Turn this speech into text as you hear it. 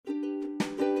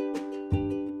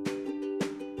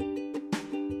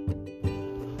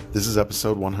This is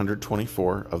episode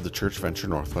 124 of the Church Venture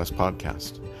Northwest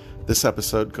podcast. This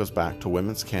episode goes back to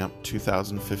Women's Camp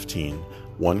 2015,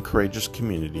 One Courageous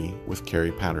Community with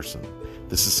Carrie Patterson.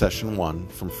 This is session 1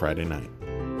 from Friday night.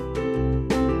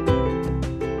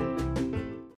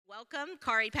 Welcome,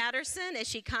 Carrie Patterson, as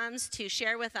she comes to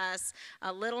share with us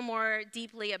a little more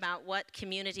deeply about what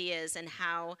community is and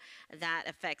how that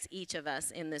affects each of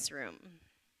us in this room.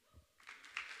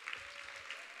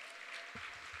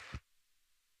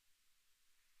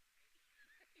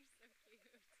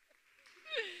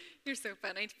 You're so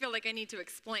fun. I feel like I need to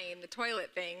explain the toilet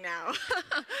thing now.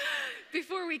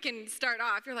 Before we can start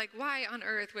off, you're like, why on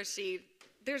earth was she?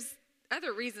 There's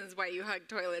other reasons why you hug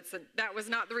toilets, and that was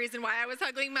not the reason why I was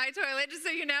hugging my toilet, just so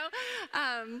you know.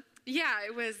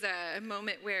 It was a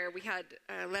moment where we had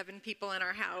 11 people in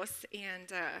our house,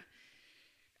 and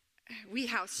we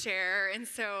house share, and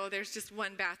so there's just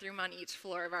one bathroom on each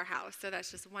floor of our house, so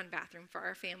that's just one bathroom for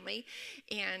our family,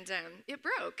 and it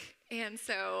broke, and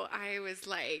so I was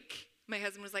like, my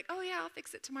husband was like, oh yeah, I'll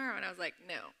fix it tomorrow, and I was like,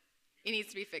 no, it needs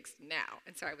to be fixed now,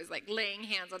 and so I was like laying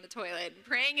hands on the toilet, and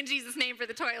praying in Jesus' name for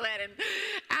the toilet, and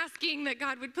asking that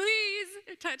God would please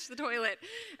touch the toilet,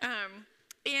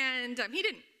 and he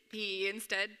didn't. He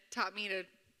instead taught me to,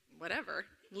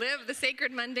 live the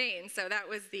sacred mundane, so that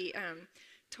was the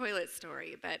toilet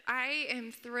story. But I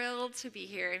am thrilled to be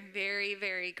here. I'm very,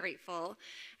 very grateful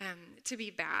to be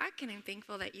back, and I'm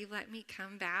thankful that you let me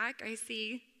come back. I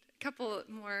see a couple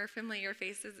more familiar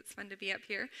faces. It's fun to be up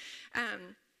here.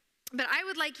 But I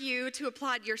would like you to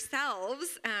applaud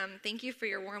yourselves. Thank you for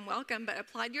your warm welcome, but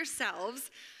applaud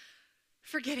yourselves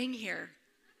for getting here.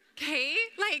 Okay?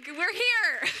 Like, we're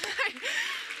here.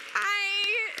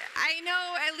 I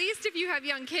know, at least if you have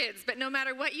young kids, but no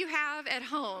matter what you have at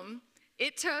home,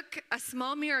 it took a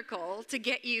small miracle to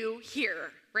get you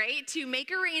here, right? To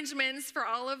make arrangements for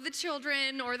all of the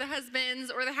children or the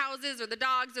husbands or the houses or the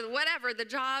dogs or whatever, the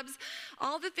jobs,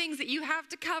 all the things that you have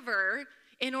to cover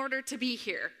in order to be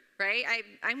here, right?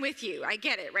 I'm with you. I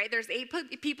get it, right? There's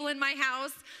 8 people in my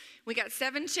house. We got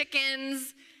 7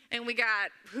 chickens. And we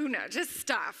got, just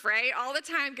stuff, right? All the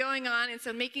time going on. And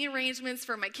so making arrangements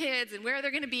for my kids and where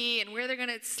they're going to be and where they're going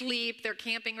to sleep. They're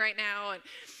camping right now.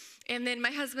 And then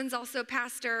my husband's also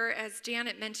pastor, as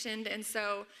Janet mentioned. And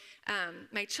so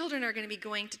my children are going to be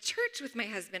going to church with my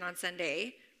husband on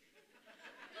Sunday.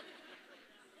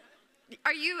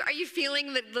 Are you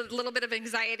feeling the little bit of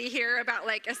anxiety here about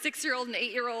like a 6-year-old and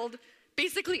 8-year-old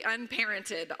basically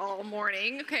unparented all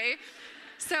morning, okay?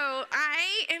 So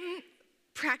I am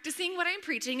practicing what I'm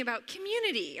preaching about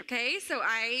community, okay? So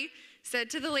I said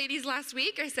to the ladies last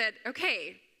week, I said,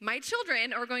 okay, my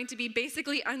children are going to be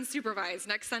basically unsupervised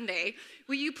next Sunday.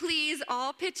 Will you please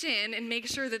all pitch in and make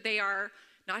sure that they are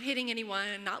not hitting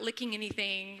anyone, not licking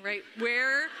anything, right?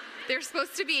 Where they're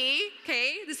supposed to be,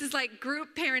 okay? This is like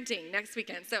group parenting next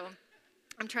weekend. So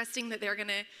I'm trusting that they're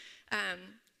gonna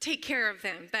take care of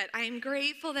them. But I'm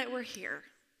grateful that we're here.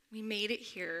 We made it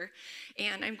here,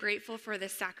 and I'm grateful for the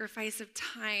sacrifice of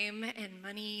time and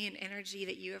money and energy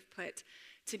that you have put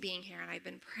to being here. And I've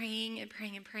been praying and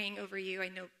praying and praying over you. I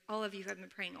know all of you have been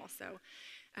praying also,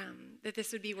 that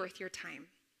this would be worth your time,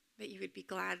 that you would be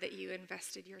glad that you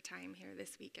invested your time here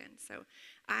this weekend. So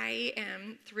I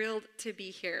am thrilled to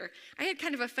be here. I had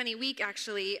kind of a funny week,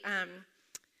 actually.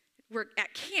 We're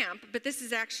at camp, but this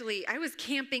is actually, I was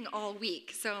camping all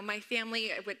week. So my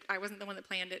family, I wasn't the one that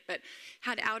planned it, but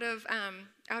had out of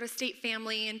state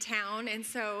family in town, and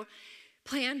so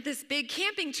planned this big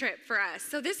camping trip for us.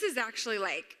 So this is actually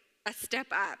like a step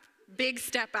up, big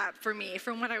step up for me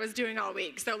from what I was doing all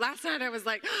week. So last night I was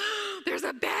like, oh, there's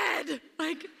a bed,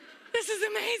 like, this is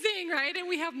amazing, right? And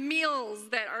we have meals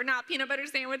that are not peanut butter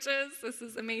sandwiches. This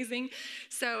is amazing.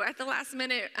 So at the last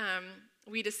minute,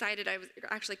 we decided, I was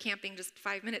actually camping just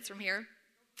 5 minutes from here.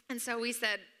 And so we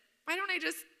said, why don't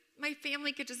my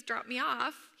family could just drop me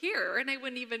off here and I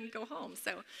wouldn't even go home.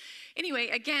 So anyway,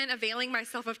 again, availing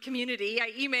myself of community,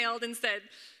 I emailed and said,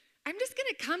 I'm just going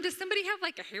to come. Does somebody have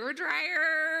like a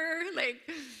hairdryer? Like,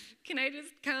 can I just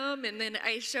come? And then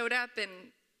I showed up and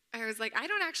I was like, I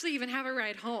don't actually even have a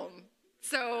ride home.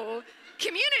 So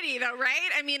community though, right?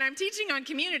 I mean, I'm teaching on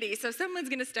community, so someone's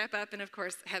going to step up. And of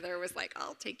course, Heather was like,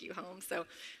 I'll take you home. So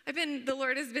the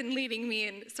Lord has been leading me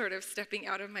in sort of stepping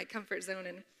out of my comfort zone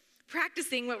and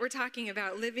practicing what we're talking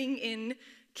about, living in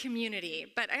community.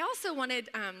 But I also wanted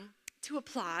to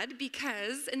applaud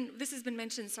because, and this has been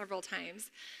mentioned several times,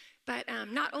 but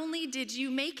not only did you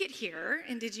make it here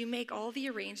and did you make all the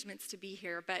arrangements to be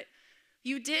here, but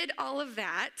you did all of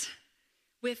that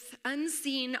with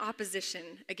unseen opposition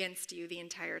against you the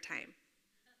entire time,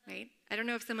 right? I don't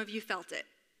know if some of you felt it,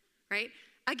 right?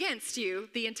 against you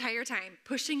the entire time,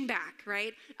 pushing back,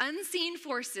 right? Unseen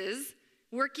forces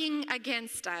working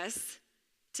against us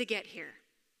to get here,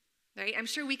 right? I'm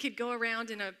sure we could go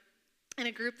around in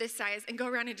a group this size and go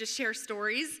around and just share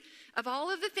stories of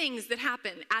all of the things that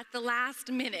happen at the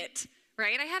last minute,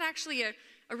 right? I had actually a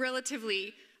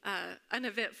relatively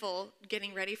uneventful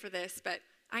getting ready for this, but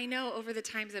I know over the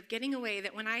times of getting away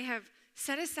that when I have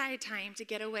set aside time to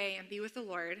get away and be with the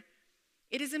Lord,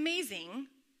 it is amazing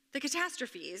the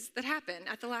catastrophes that happen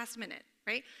at the last minute,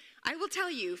 right? I will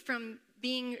tell you from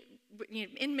being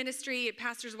in ministry, a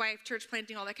pastor's wife, church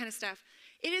planting, all that kind of stuff,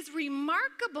 it is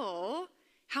remarkable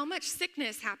how much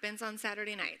sickness happens on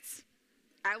Saturday nights.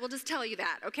 I will just tell you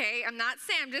that, okay? I'm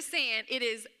just saying it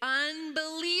is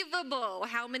unbelievable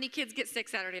how many kids get sick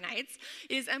Saturday nights.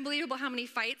 It is unbelievable how many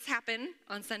fights happen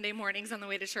on Sunday mornings on the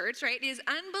way to church, right? It is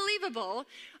unbelievable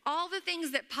all the things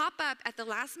that pop up at the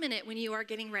last minute when you are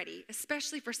getting ready,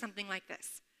 especially for something like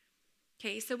this.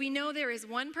 Okay, so we know there is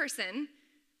one person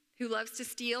who loves to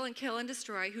steal and kill and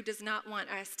destroy who does not want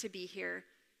us to be here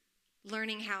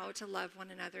learning how to love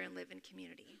one another and live in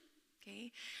community,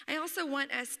 okay? I also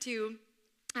want us to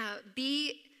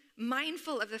be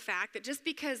mindful of the fact that just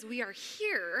because we are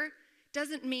here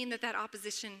doesn't mean that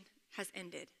opposition has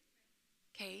ended,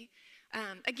 okay?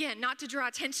 Again, not to draw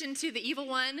attention to the evil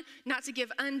one, not to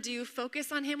give undue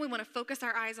focus on him. We want to focus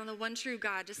our eyes on the one true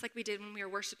God, just like we did when we were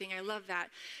worshiping. I love that.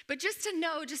 But just to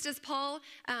know, just as Paul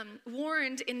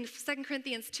warned in 2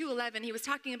 Corinthians 2:11, he was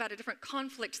talking about a different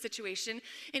conflict situation,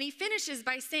 and he finishes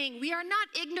by saying, we are not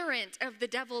ignorant of the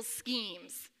devil's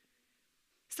schemes.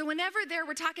 So whenever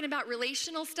we're talking about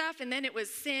relational stuff, and then it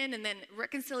was sin, and then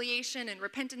reconciliation, and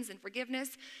repentance, and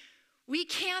forgiveness, we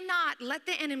cannot let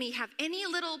the enemy have any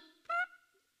little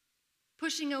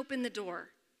pushing open the door,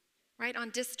 right, on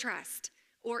distrust,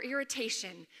 or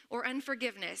irritation, or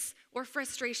unforgiveness, or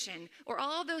frustration, or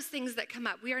all those things that come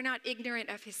up. We are not ignorant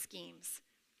of his schemes.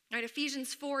 Right,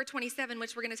 Ephesians 4:27,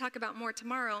 which we're going to talk about more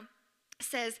tomorrow,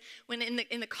 says, when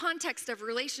in the context of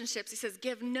relationships, he says,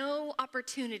 give no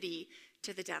opportunity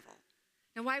to the devil.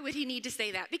 Now, why would he need to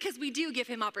say that? Because we do give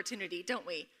him opportunity, don't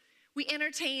we? We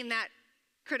entertain that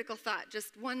critical thought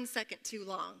just 1 second too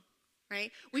long,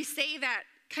 right? We say that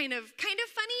kind of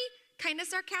funny, kind of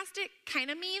sarcastic,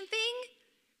 kind of mean thing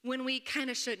when we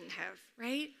kind of shouldn't have,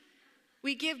 right?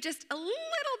 We give just a little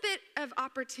bit of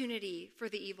opportunity for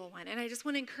the evil one. And I just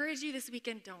want to encourage you this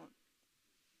weekend, don't.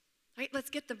 Right? Let's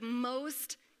get the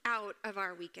most out of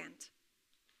our weekend.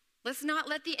 Let's not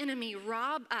let the enemy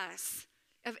rob us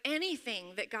of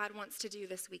anything that God wants to do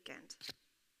this weekend,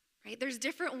 right? There's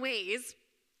different ways,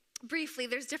 briefly,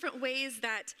 there's different ways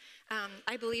that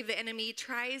I believe the enemy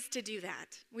tries to do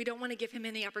that. We don't want to give him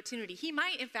any opportunity. He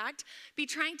might, in fact, be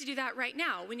trying to do that right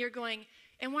now when you're going,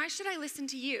 and why should I listen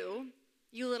to you,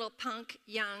 you little punk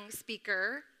young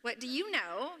speaker? What do you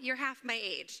know? You're half my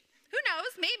age. Who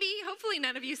knows? Maybe, hopefully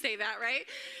none of you say that, right?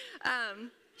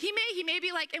 He may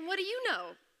be like, and what do you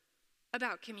know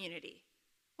about community?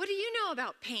 What do you know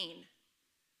about pain?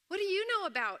 What do you know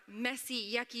about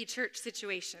messy, yucky church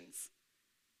situations?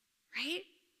 Right?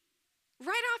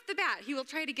 Right off the bat, he will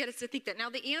try to get us to think that. Now,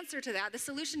 the answer to that, the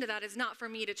solution to that is not for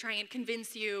me to try and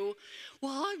convince you,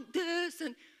 well, I'm this.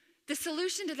 And the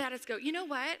solution to that is go, you know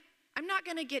what? I'm not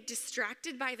going to get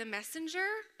distracted by the messenger.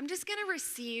 I'm just going to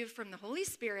receive from the Holy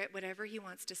Spirit whatever he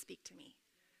wants to speak to me.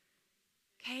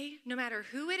 Okay? No matter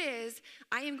who it is,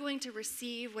 I am going to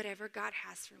receive whatever God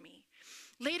has for me.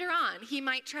 Later on, he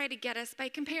might try to get us by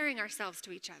comparing ourselves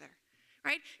to each other,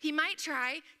 right? He might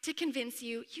try to convince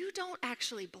you, you don't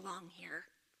actually belong here,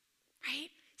 right?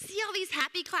 See all these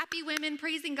happy, clappy women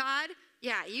praising God?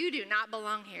 Yeah, you do not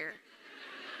belong here,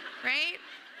 right?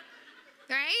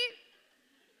 Right?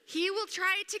 He will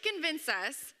try to convince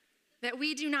us that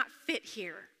we do not fit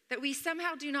here, that we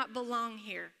somehow do not belong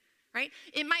here, right?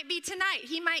 It might be tonight.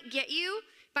 He might get you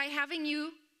by having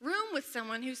you room with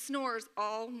someone who snores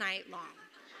all night long.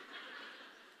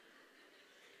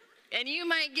 And you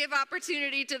might give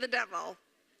opportunity to the devil,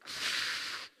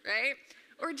 right?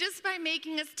 Or just by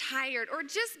making us tired, or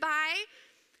just by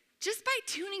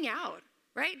tuning out,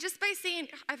 right? Just by saying,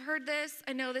 I've heard this,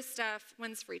 I know this stuff,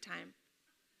 when's free time,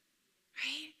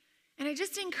 right? And I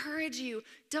just encourage you,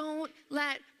 don't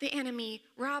let the enemy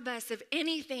rob us of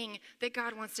anything that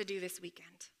God wants to do this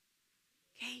weekend,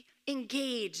 okay?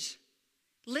 Engage,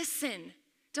 listen.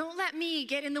 Don't let me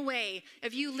get in the way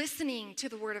of you listening to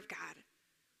the Word of God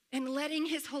and letting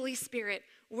his Holy Spirit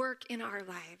work in our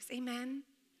lives. Amen?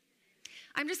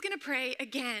 I'm just going to pray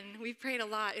again. We've prayed a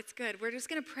lot. It's good. We're just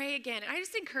going to pray again. And I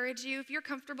just encourage you, if you're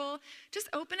comfortable, just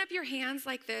open up your hands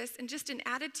like this and just an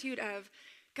attitude of,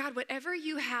 God, whatever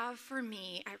you have for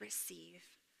me, I receive.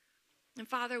 And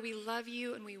Father, we love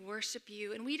you and we worship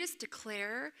you, and we just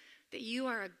declare that you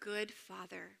are a good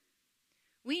Father.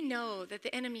 We know that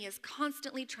the enemy is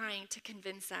constantly trying to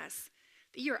convince us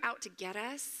that you're out to get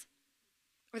us,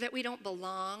 or that we don't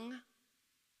belong,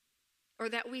 or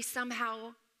that we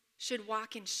somehow should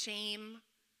walk in shame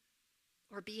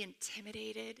or be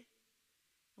intimidated.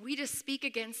 We just speak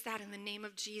against that in the name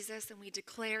of Jesus, and we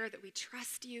declare that we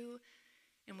trust you,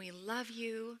 and we love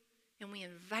you, and we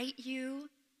invite you.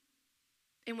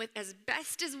 And with as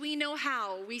best as we know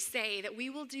how, we say that we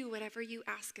will do whatever you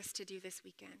ask us to do this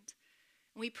weekend.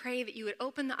 We pray that you would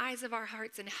open the eyes of our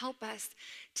hearts and help us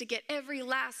to get every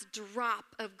last drop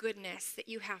of goodness that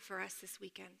you have for us this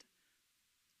weekend.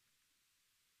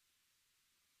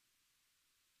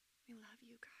 We love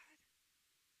you, God.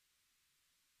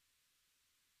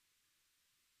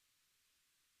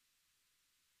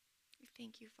 We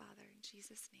thank you, Father, in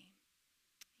Jesus' name.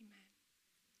 Amen.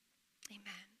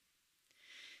 Amen.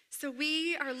 So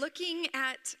we are looking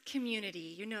at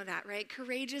community. You know that, right?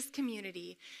 Courageous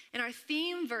community. And our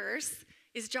theme verse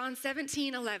is John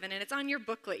 17:11, and it's on your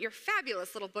booklet, your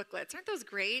fabulous little booklets. Aren't those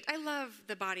great? I love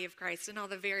the body of Christ and all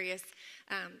the various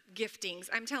giftings.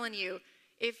 I'm telling you,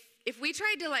 if we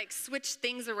tried to like switch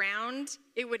things around,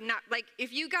 it would not, like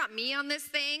if you got me on this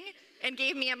thing and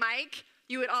gave me a mic,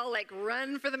 you would all like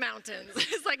run for the mountains.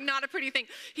 It's like not a pretty thing.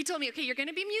 He told me, okay, you're going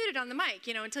to be muted on the mic,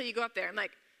 until you go up there. I'm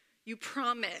like, you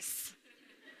promise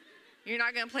you're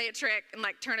not going to play a trick and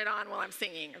like turn it on while I'm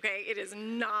singing, okay? It is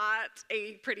not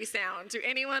a pretty sound to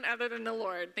anyone other than the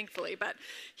Lord, thankfully, but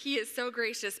he is so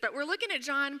gracious. But we're looking at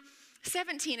John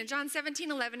 17, and John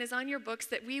 17:11 is on your books,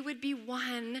 that we would be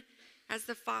one as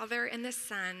the Father and the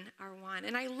Son are one.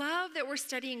 And I love that we're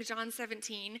studying John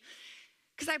 17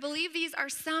 because I believe these are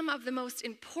some of the most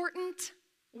important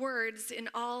words in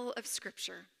all of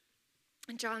Scripture.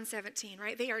 In John 17,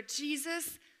 right? They are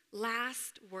Jesus'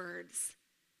 last words.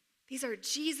 These are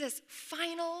Jesus'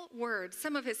 final words,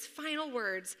 some of his final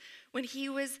words when he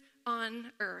was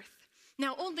on earth.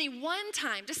 Now, only one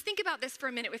time, just think about this for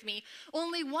a minute with me,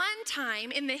 only one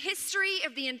time in the history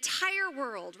of the entire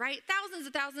world, right? Thousands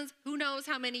and thousands, who knows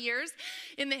how many years,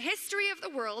 in the history of the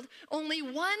world, only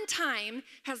one time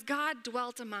has God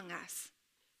dwelt among us.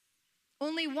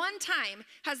 Only one time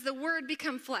has the Word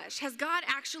become flesh. Has God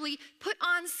actually put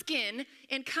on skin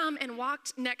and come and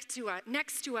walked next to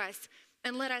us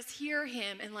and let us hear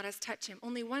him and let us touch him?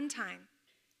 Only one time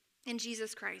in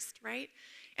Jesus Christ, right?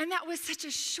 And that was such a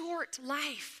short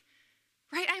life,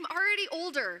 right? I'm already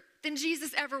older than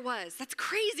Jesus ever was. That's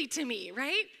crazy to me,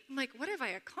 right? I'm like, what have I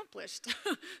accomplished?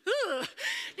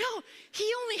 No,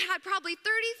 he only had probably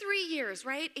 33 years,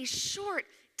 right? A short,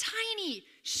 tiny,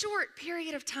 short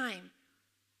period of time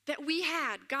that we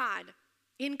had God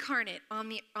incarnate on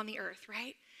the earth,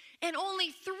 right? And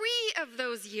only 3 of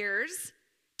those years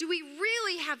do we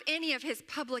really have any of his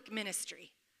public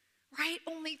ministry, right?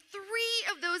 Only 3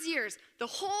 of those years, the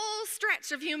whole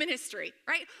stretch of human history,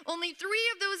 right? Only 3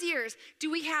 of those years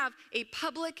do we have a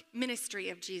public ministry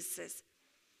of Jesus's.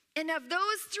 And of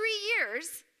those 3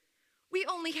 years, we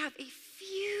only have a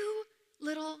few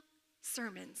little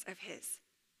sermons of his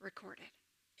recorded.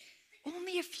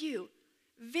 Only a few.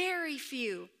 Very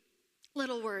few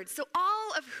little words. So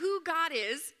all of who God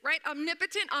is, right?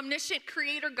 Omnipotent, omniscient,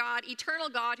 creator God, eternal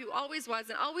God who always was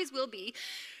and always will be,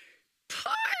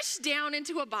 pushed down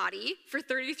into a body for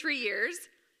 33 years,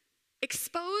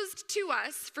 exposed to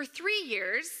us for 3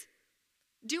 years,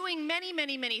 doing many,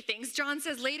 many, many things. John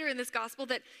says later in this gospel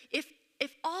that if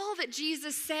all that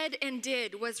Jesus said and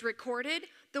did was recorded,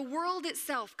 the world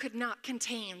itself could not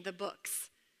contain the books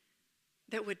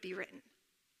that would be written.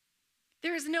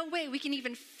 There is no way we can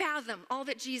even fathom all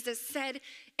that Jesus said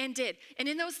and did. And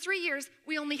in those 3 years,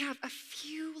 we only have a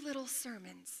few little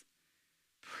sermons,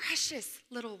 precious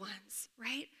little ones,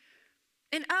 right?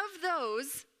 And of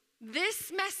those,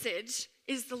 this message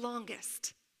is the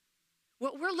longest.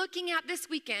 What we're looking at this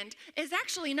weekend is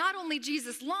actually not only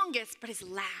Jesus' longest, but his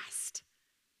last.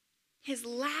 His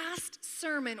last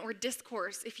sermon or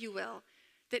discourse, if you will,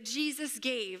 that Jesus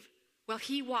gave while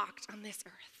he walked on this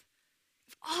earth.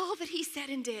 All that he said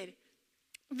and did.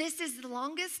 This is the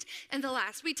longest and the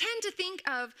last. We tend to think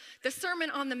of the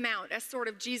Sermon on the Mount as sort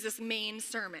of Jesus' main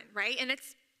sermon, right? And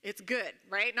it's good,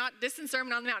 right? Not this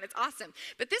Sermon on the Mount. It's awesome.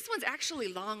 But this one's actually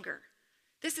longer.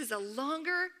 This is a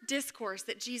longer discourse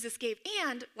that Jesus gave.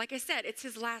 And like I said, it's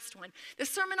his last one. The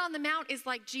Sermon on the Mount is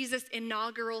like Jesus'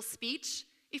 inaugural speech,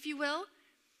 if you will.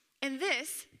 And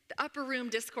this, the upper room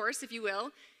discourse, if you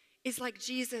will, is like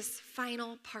Jesus'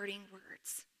 final parting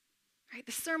words. Right?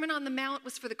 The Sermon on the Mount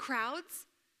was for the crowds,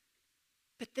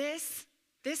 but this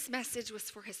message was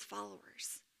for his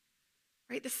followers.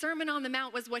 right? The Sermon on the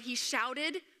Mount was what he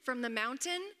shouted from the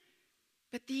mountain,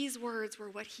 but these words were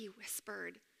what he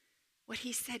whispered, what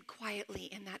he said quietly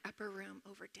in that upper room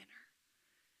over dinner,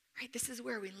 right? This is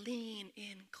where we lean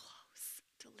in close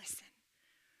to listen.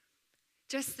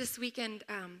 Just this weekend,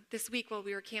 this week while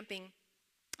we were camping,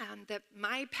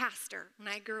 my pastor, when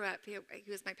I grew up,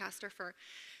 he was my pastor for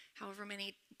however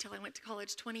many, till I went to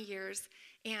college, 20 years,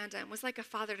 and was like a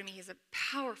father to me. He's a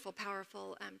powerful,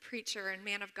 powerful preacher and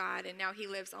man of God, and now he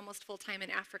lives almost full-time in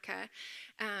Africa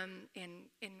and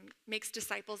makes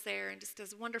disciples there and just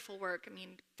does wonderful work. I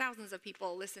mean, thousands of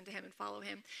people listen to him and follow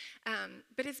him.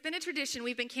 But it's been a tradition.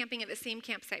 We've been camping at the same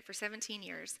campsite for 17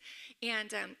 years,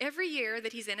 and every year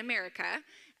that he's in America,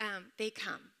 they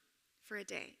come for a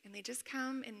day, and they just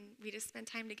come and we just spend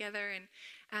time together,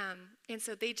 and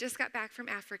so they just got back from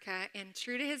Africa, and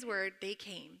true to his word, they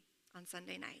came on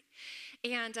Sunday night,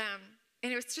 and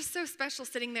it was just so special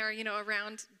sitting there,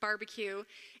 around barbecue,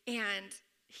 and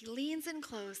he leans in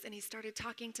close and he started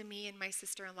talking to me and my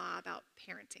sister-in-law about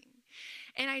parenting,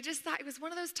 and I just thought it was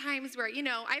one of those times where,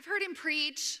 I've heard him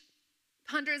preach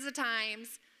hundreds of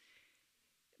times,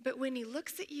 but when he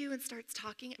looks at you and starts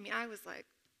talking, I was like,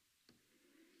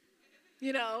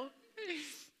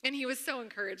 and he was so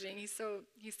encouraging. He's so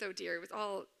dear. It was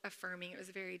all affirming. It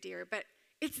was very dear. But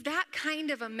it's that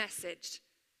kind of a message,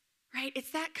 right?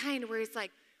 It's that kind where he's like,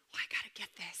 I got to get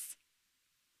this.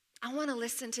 I want to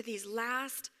listen to these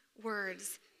last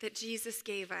words that Jesus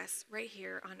gave us right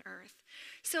here on earth.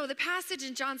 So the passage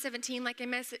in John 17, like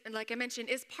I mentioned,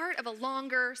 is part of a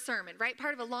longer sermon, right?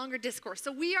 Part of a longer discourse.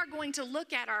 So we are going to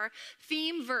look at our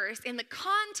theme verse in the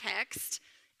context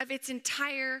of its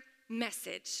entire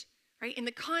message, right? In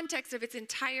the context of its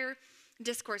entire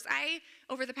discourse. I,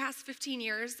 over the past 15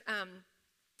 years,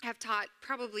 have taught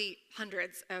probably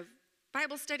hundreds of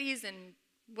Bible studies and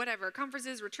whatever,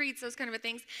 conferences, retreats, those kind of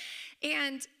things.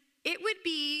 And it would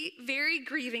be very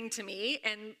grieving to me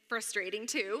and frustrating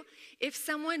too if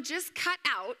someone just cut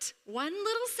out one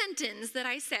little sentence that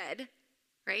I said,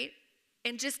 right?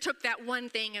 And just took that one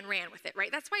thing and ran with it,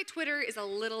 right? That's why Twitter is a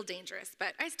little dangerous,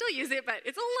 but I still use it, but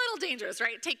it's a little dangerous,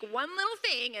 right? Take one little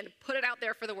thing and put it out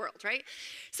there for the world, right?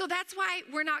 So that's why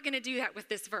we're not going to do that with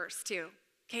this verse too,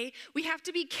 okay? We have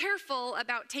to be careful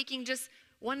about taking just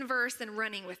one verse and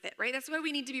running with it, right? That's why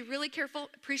we need to be really careful,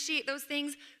 appreciate those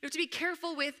things. We have to be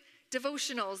careful with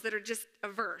devotionals that are just a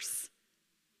verse,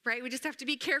 right? We just have to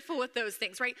be careful with those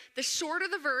things, right? The shorter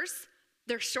the verse,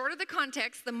 the shorter the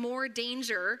context, the more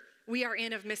danger we are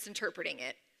in of misinterpreting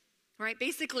it, right?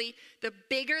 Basically, the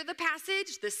bigger the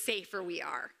passage, the safer we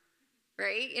are,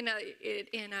 right?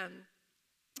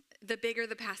 The bigger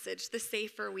the passage, the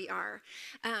safer we are.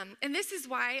 And this is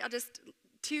why a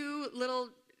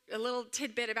little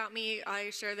tidbit about me. I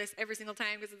share this every single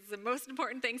time because it's the most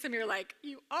important thing. Some of you are like,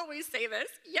 you always say this.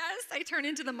 Yes, I turn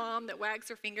into the mom that wags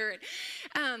her finger.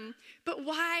 But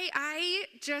why I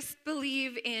just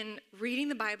believe in reading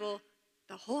the Bible,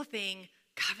 the whole thing,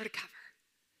 cover to cover,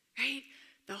 right?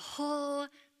 The whole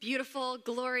beautiful,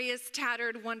 glorious,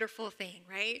 tattered, wonderful thing,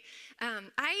 right?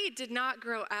 I did not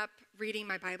grow up reading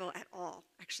my Bible at all,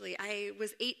 actually. I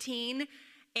was 18,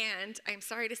 and I'm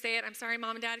sorry to say it. I'm sorry,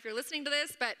 Mom and Dad, if you're listening to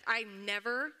this, but I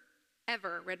never,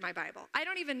 ever read my Bible. I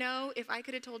don't even know if I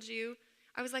could have told you.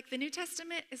 I was like, the New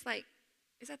Testament is like,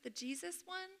 is that the Jesus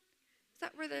one? Is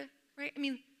that where right?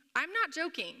 I'm not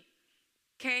joking,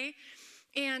 okay?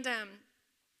 And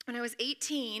when I was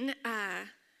 18,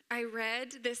 I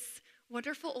read this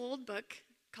wonderful old book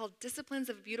called Disciplines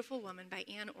of a Beautiful Woman by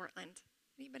Anne Ortland.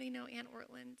 Anybody know Anne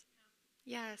Ortland?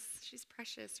 Yes, she's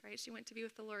precious, right? She went to be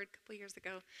with the Lord a couple years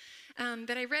ago.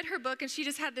 But I read her book, and she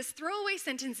just had this throwaway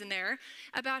sentence in there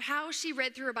about how she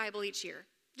read through her Bible each year.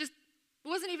 Just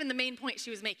wasn't even the main point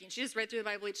she was making. She just read through the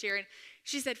Bible each year, and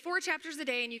she said 4 chapters a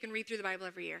day, and you can read through the Bible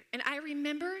every year. And I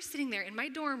remember sitting there in my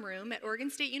dorm room at Oregon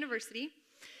State University,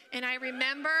 and I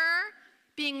remember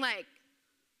being like,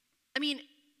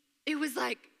 it was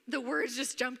like the words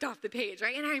just jumped off the page,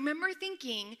 right? And I remember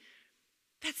thinking,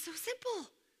 that's so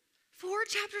simple. 4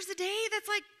 chapters a day, that's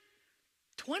like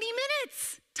 20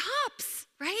 minutes, tops,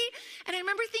 right? And I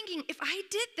remember thinking, if I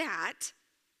did that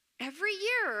every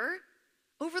year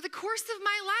over the course of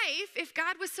my life, if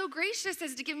God was so gracious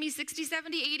as to give me 60,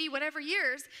 70, 80, whatever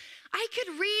years, I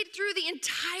could read through the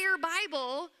entire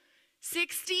Bible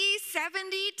 60,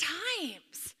 70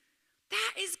 times.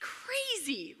 That is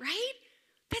crazy, right?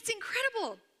 That's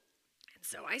incredible. And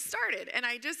so I started, and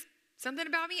something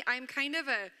about me,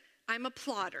 I'm a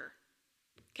plodder,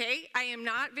 okay? I am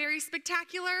not very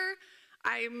spectacular.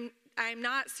 I'm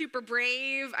not super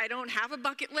brave. I don't have a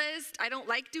bucket list. I don't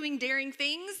like doing daring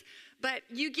things, but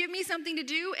you give me something to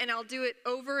do and I'll do it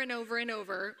over and over and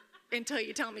over until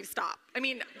you tell me to stop. I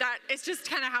mean, it's just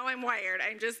kind of how I'm wired.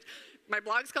 My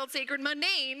blog's called Sacred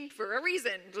Mundane for a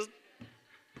reason. Just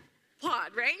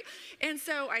plod, right? And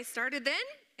so I started then,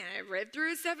 and I read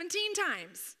through it 17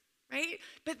 times, right?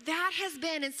 But that has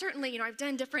been, and certainly, I've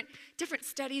done different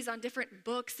studies on different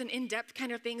books and in-depth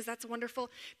kind of things. That's wonderful.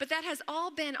 But that has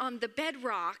all been on the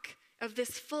bedrock of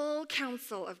this full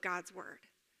counsel of God's word.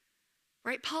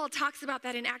 Right? Paul talks about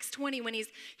that in Acts 20 when he's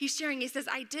sharing. He says,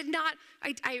 I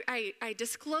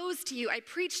disclosed to you, I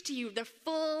preached to you the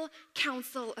full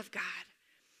counsel of God.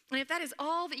 And if that is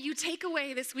all that you take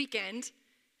away this weekend,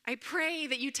 I pray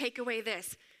that you take away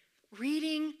this.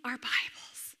 Reading our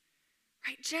Bibles.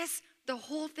 Right? Just the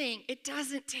whole thing. It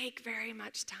doesn't take very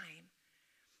much time.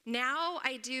 Now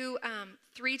I do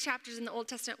 3 chapters in the Old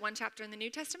Testament, 1 chapter in the New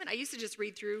Testament. I used to just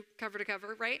read through cover to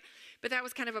cover, right? But that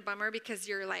was kind of a bummer because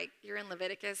you're in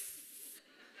Leviticus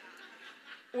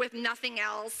with nothing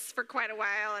else for quite a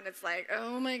while, and it's like,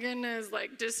 oh my goodness,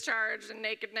 like discharge and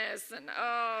nakedness, and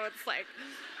it's like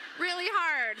really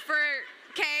hard for,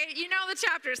 okay, you know the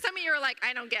chapters. Some of you are like,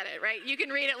 I don't get it, right? You can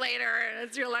read it later,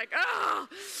 and you're like, oh.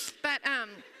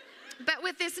 But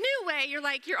with this new way,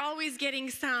 you're always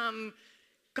getting some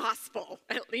gospel,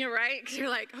 right? Because you're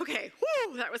like, okay,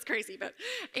 whoo, that was crazy. But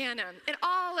and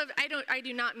all of I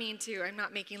do not mean to. I'm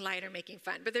not making light or making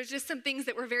fun. But there's just some things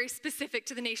that were very specific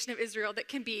to the nation of Israel that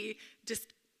can be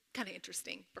just kind of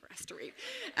interesting for us to read.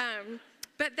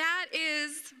 But that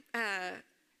is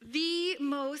the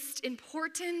most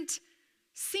important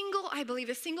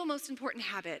the single most important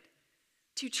habit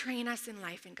to train us in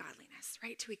life and godliness,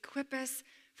 right? To equip us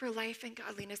for life and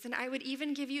godliness. And I would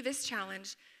even give you this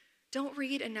challenge. Don't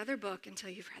read another book until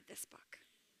you've read this book.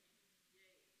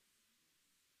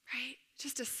 Right?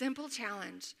 Just a simple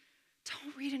challenge.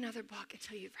 Don't read another book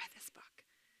until you've read this book.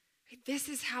 Right? This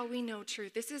is how we know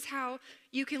truth. This is how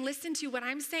you can listen to what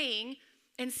I'm saying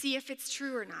and see if it's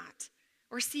true or not.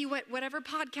 Or see whatever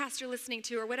podcast you're listening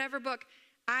to or whatever book.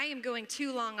 I am going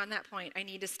too long on that point. I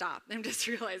need to stop. I'm just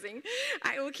realizing.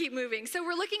 I will keep moving. So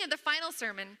we're looking at the final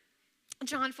sermon.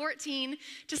 John 14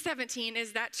 to 17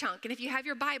 is that chunk. And if you have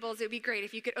your Bibles, it would be great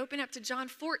if you could open up to John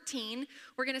 14.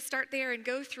 We're going to start there and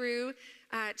go through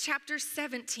chapter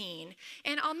 17.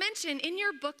 And I'll mention in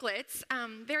your booklets,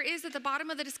 there is at the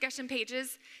bottom of the discussion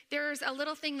pages, there's a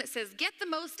little thing that says, get the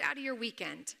most out of your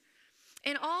weekend.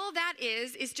 And all that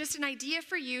is just an idea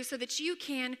for you so that you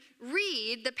can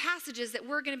read the passages that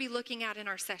we're going to be looking at in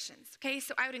our sessions. Okay,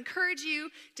 so I would encourage you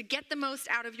to get the most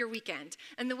out of your weekend.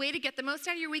 And the way to get the most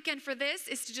out of your weekend for this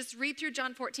is to just read through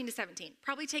John 14 to 17.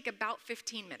 Probably take about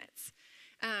 15 minutes.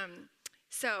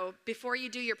 So before you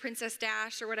do your Princess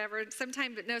Dash or whatever,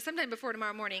 sometime before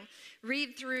tomorrow morning,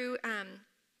 read through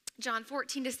John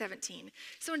 14 to 17.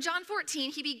 So in John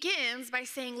 14, he begins by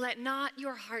saying, let not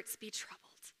your hearts be troubled.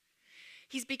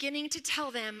 He's beginning to tell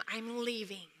them, I'm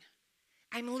leaving.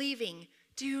 I'm leaving.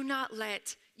 Do not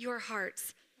let your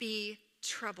hearts be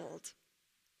troubled.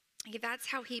 Okay, that's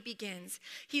how he begins.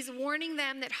 He's warning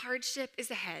them that hardship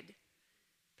is ahead,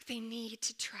 but they need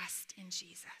to trust in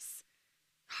Jesus.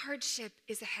 Hardship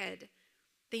is ahead.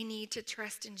 They need to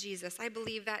trust in Jesus. I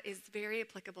believe that is very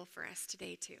applicable for us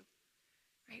today too.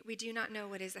 Right? We do not know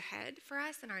what is ahead for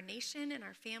us in our nation and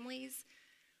our families.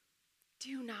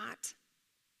 Do not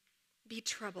be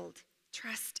troubled.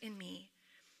 Trust in me.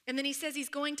 And then he says he's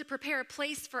going to prepare a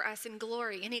place for us in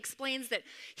glory. And he explains that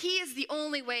he is the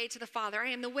only way to the Father. I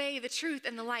am the way, the truth,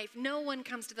 and the life. No one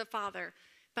comes to the Father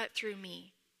but through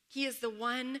me. He is the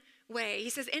one way. He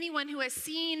says anyone who has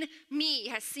seen me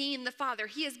has seen the Father.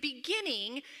 He is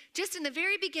beginning, just in the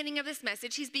very beginning of this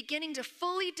message, he's beginning to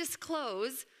fully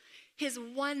disclose his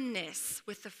oneness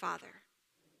with the Father.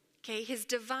 Okay, his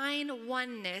divine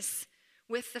oneness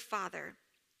with the Father.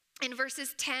 In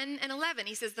verses 10 and 11,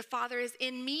 he says, the Father is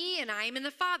in me and I am in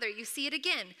the Father. You see it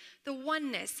again, the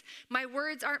oneness. My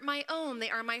words aren't my own,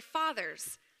 they are my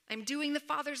Father's. I'm doing the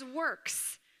Father's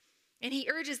works. And he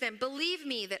urges them, believe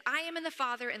me that I am in the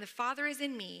Father and the Father is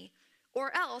in me,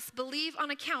 or else believe on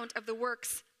account of the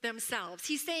works themselves.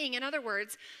 He's saying, in other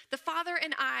words, the Father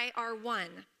and I are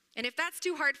one. And if that's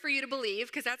too hard for you to believe,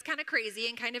 because that's kind of crazy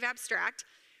and kind of abstract,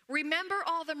 remember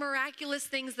all the miraculous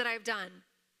things that I've done,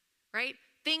 right?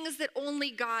 Things that only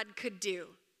God could do.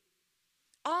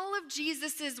 All of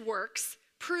Jesus's works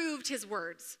proved his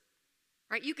words,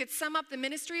 right? You could sum up the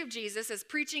ministry of Jesus as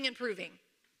preaching and proving,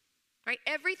 right?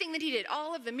 Everything that he did,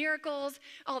 all of the miracles,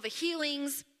 all the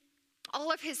healings,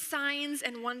 all of his signs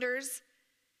and wonders,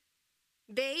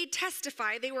 they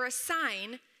testify, they were a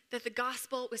sign that the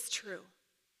gospel was true,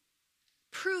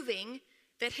 proving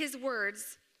that his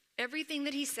words, everything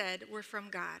that he said, were from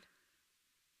God.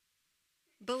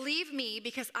 Believe me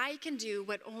because I can do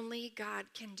what only God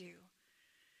can do.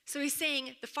 So he's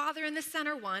saying the Father and the Son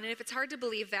are one, and if it's hard to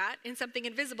believe that in something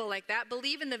invisible like that,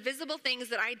 believe in the visible things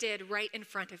that I did right in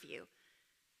front of you.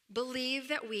 Believe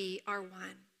that we are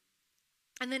one.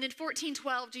 And then in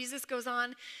 14:12, Jesus goes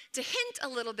on to hint a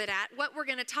little bit at what we're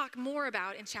going to talk more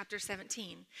about in chapter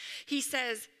 17. He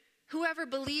says, whoever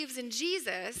believes in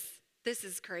Jesus, this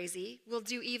is crazy, will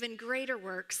do even greater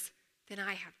works than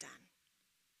I have done.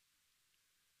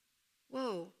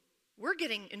 Whoa, we're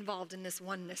getting involved in this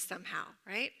oneness somehow,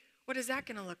 right? What is that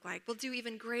going to look like? We'll do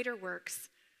even greater works.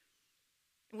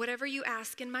 Whatever you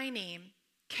ask in my name,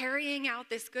 carrying out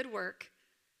this good work,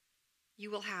 you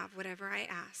will have whatever I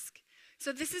ask.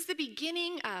 So this is the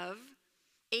beginning of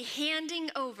a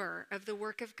handing over of the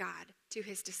work of God to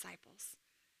his disciples,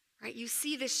 right? You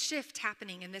see this shift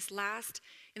happening in this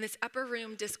upper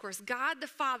room discourse. God the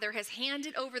Father has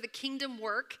handed over the kingdom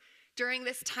work during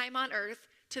this time on earth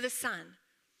to the Son,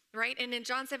 right? And in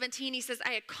John 17, he says,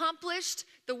 I accomplished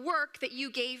the work that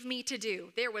you gave me to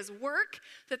do. There was work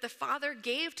that the Father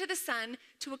gave to the Son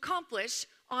to accomplish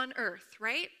on earth,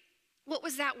 right? What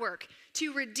was that work?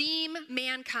 To redeem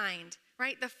mankind,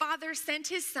 right? The Father sent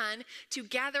his Son to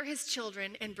gather his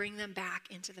children and bring them back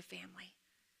into the family,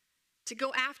 to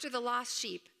go after the lost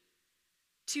sheep,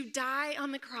 to die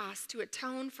on the cross to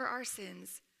atone for our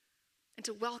sins, and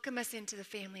to welcome us into the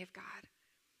family of God.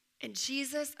 And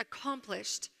Jesus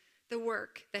accomplished the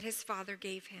work that his Father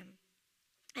gave him.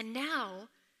 And now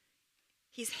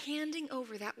he's handing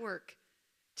over that work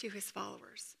to his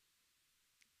followers.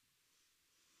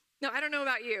 Now, I don't know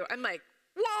about you. I'm like,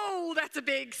 whoa, that's a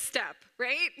big step,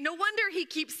 right? No wonder he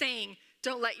keeps saying,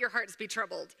 don't let your hearts be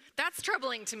troubled. That's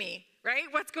troubling to me, right?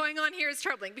 What's going on here is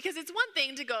troubling, because it's one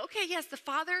thing to go, okay, yes, the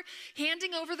Father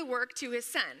handing over the work to his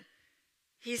Son.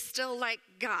 He's still like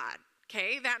God.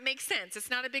 Okay, that makes sense. It's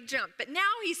not a big jump. But now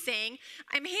he's saying,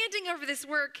 I'm handing over this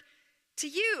work to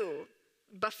you,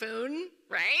 buffoon,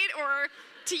 right? Or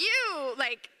to you,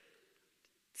 like,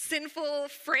 sinful,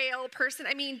 frail person.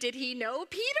 I mean, did he know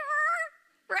Peter?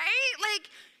 Right? Like,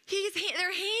 he's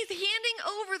handing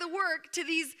over the work to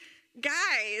these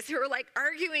guys who are, like,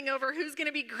 arguing over who's going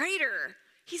to be greater.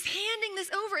 He's handing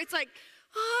this over. It's like,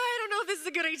 oh, I don't know if this is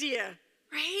a good idea,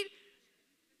 right?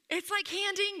 It's like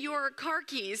handing your car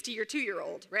keys to your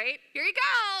 2-year-old, right? Here you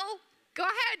go. Go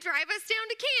ahead, drive us down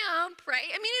to camp, right?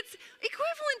 I mean, it's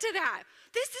equivalent to that.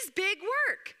 This is big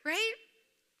work, right?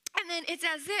 And then it's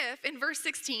as if, in verse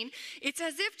 16, it's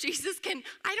as if Jesus can,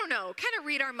 I don't know, kind of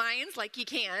read our minds like he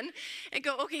can and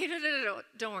go, okay, no,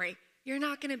 don't worry. You're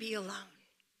not going to be alone,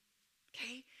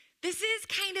 okay? This is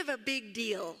kind of a big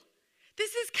deal.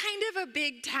 This is kind of a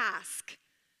big task.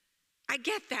 I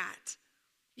get that.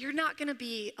 You're not going to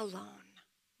be alone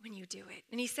when you do it.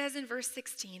 And he says in verse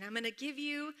 16, I'm going to give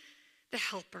you the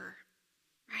helper,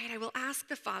 right? I will ask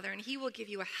the Father, and he will give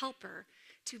you a helper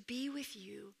to be with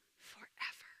you forever.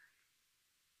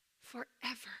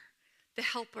 Forever. The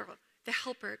helper,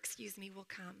 will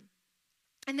come.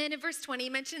 And then in verse 20, he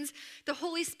mentions the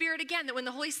Holy Spirit again, that when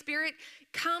the Holy Spirit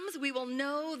comes, we will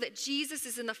know that Jesus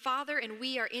is in the Father and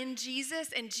we are in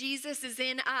Jesus and Jesus is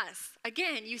in us.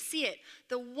 Again, you see it.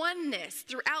 The oneness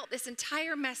throughout this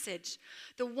entire message,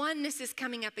 the oneness is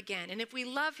coming up again. And if we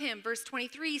love him, verse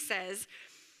 23 says,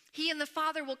 he and the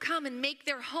Father will come and make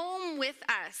their home with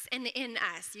us and in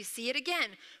us. You see it again.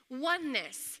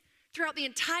 Oneness. Throughout the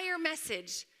entire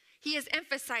message, he is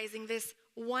emphasizing this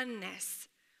oneness.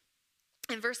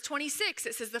 In verse 26,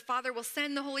 it says, the Father will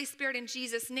send the Holy Spirit in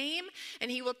Jesus' name,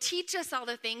 and he will teach us all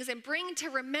the things and bring to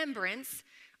remembrance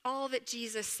all that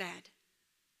Jesus said.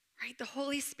 Right? The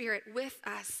Holy Spirit with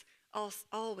us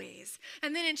always.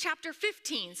 And then in chapter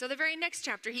 15, so the very next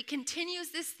chapter, he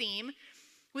continues this theme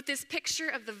with this picture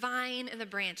of the vine and the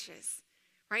branches.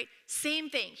 Right? Same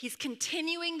thing. He's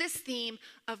continuing this theme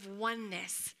of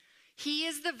oneness. He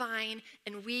is the vine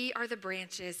and we are the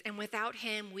branches, and without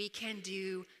him we can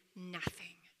do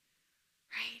nothing,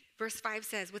 right? Verse 5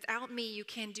 says, without me you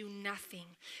can do nothing.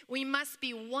 We must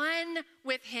be one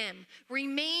with him,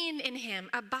 remain in him,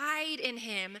 abide in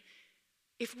him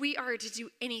if we are to do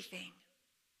anything.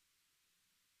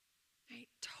 Right?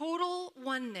 Total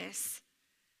oneness,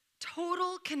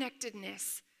 total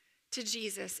connectedness to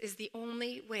Jesus is the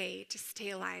only way to stay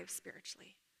alive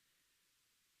spiritually.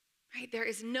 Right? There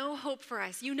is no hope for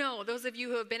us. You know, those of you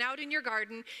who have been out in your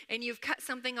garden and you've cut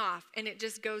something off and it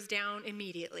just goes down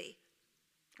immediately.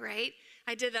 right?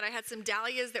 I did that. I had some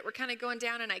dahlias that were kind of going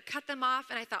down, and I cut them off,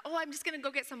 and I thought, oh, I'm just going to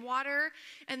go get some water,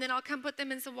 and then I'll come put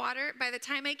them in some water. By the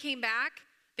time I came back,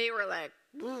 they were like,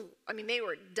 they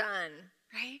were done,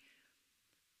 right?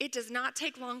 It does not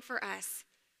take long for us.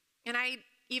 And I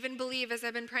even believe, as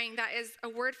I've been praying, that is a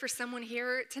word for someone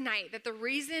here tonight, that the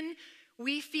reason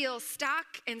we feel stuck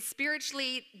and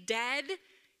spiritually dead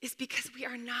is because we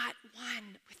are not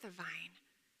one with the vine.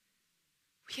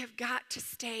 We have got to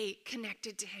stay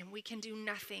connected to him. We can do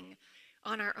nothing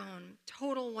on our own.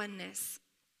 Total oneness.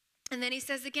 And then he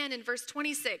says again in verse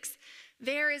 26,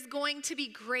 there is going to be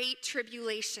great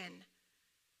tribulation.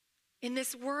 In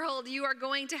this world, you are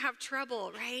going to have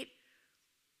trouble, right?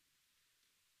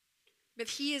 But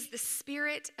he is the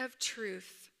Spirit of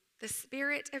truth, the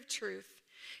Spirit of truth.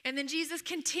 And then Jesus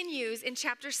continues in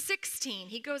chapter 16.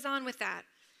 He goes on with that.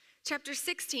 Chapter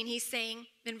 16, he's saying,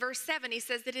 in verse 7, he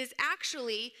says that it is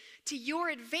actually to your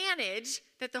advantage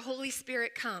that the Holy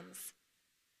Spirit comes.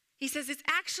 He says it's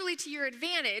actually to your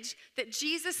advantage that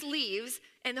Jesus leaves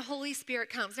and the Holy Spirit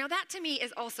comes. Now that to me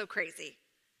is also crazy.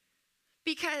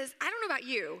 Because I don't know about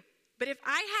you, but if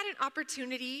I had an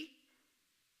opportunity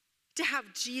to have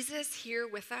Jesus here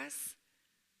with us,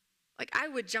 I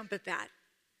would jump at that.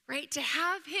 Right? To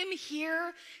have him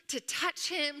here, to touch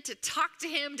him, to talk to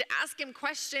him, to ask him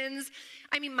questions.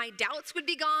 My doubts would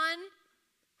be gone,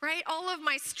 right? All of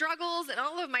my struggles and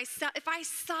all of my stuff. If I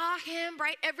saw him,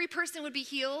 right, every person would be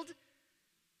healed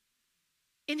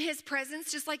in his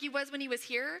presence, just like he was when he was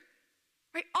here,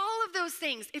 right? All of those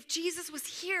things. If Jesus was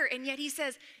here, and yet he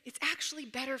says, it's actually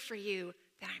better for you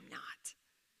that I'm not.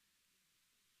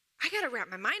 I got to wrap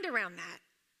my mind around that,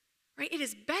 right? It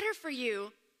is better for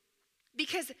you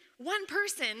because one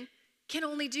person can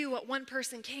only do what one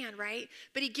person can, right?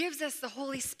 But he gives us the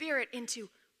Holy Spirit into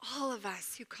all of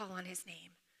us who call on his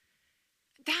name.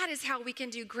 That is how we can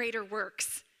do greater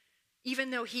works, even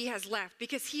though he has left,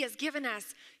 because he has given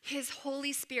us his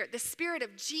Holy Spirit, the Spirit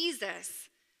of Jesus,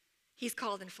 he's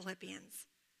called in Philippians,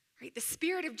 right? The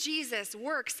Spirit of Jesus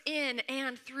works in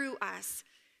and through us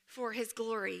for his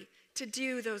glory to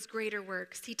do those greater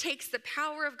works. He takes the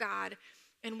power of God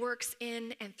and works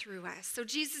in and through us. So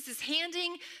Jesus is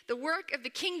handing the work of the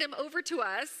kingdom over to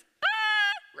us,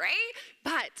 right?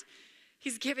 But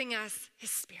he's giving us his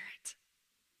Spirit.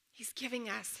 He's giving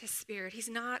us his Spirit. He's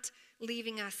not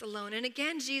leaving us alone. And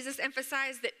again, Jesus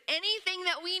emphasized that anything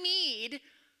that we need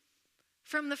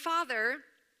from the Father,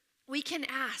 we can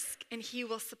ask and he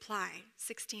will supply.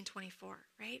 16:24,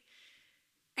 right?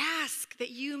 Ask that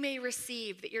you may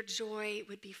receive, that your joy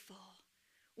would be full.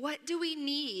 What do we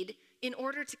need in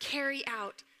order to carry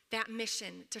out that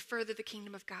mission to further the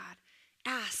kingdom of God?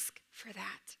 Ask for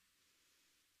that.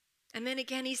 And then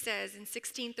again he says in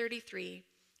 16:33,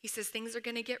 he says things are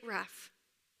going to get rough,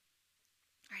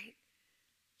 right?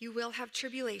 You will have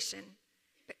tribulation,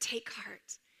 but take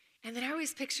heart. And then I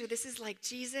always picture this is like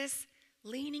Jesus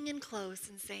leaning in close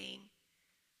and saying,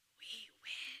 we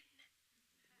win,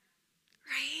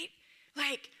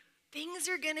 right? Things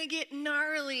are going to get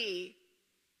gnarly.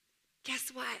 Guess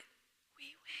what? We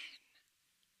win.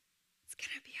 It's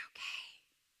going to be okay,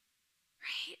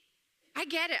 right? I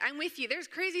get it. I'm with you. There's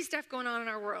crazy stuff going on in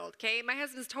our world, okay? My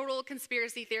husband's total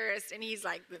conspiracy theorist, and he's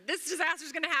like, this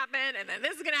disaster's going to happen, and then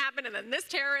this is going to happen, and then this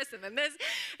terrorist, and then this.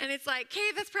 And it's like,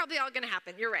 okay, that's probably all going to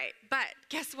happen. You're right. But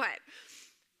guess what?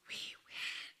 We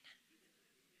win,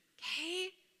 okay?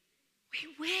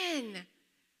 We win.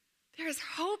 There's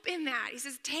hope in that. He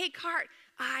says, take heart.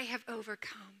 I have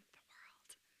overcome.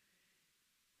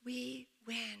 We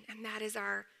win, and that is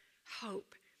our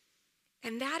hope.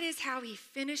 And that is how he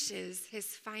finishes his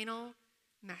final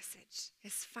message,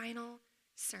 his final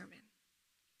sermon.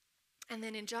 And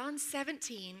then in John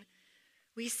 17,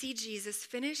 we see Jesus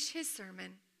finish his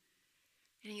sermon,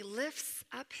 and he lifts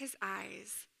up his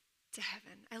eyes to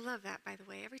heaven. I love that, by the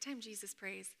way. Every time Jesus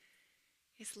prays,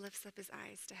 he just lifts up his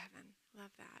eyes to heaven.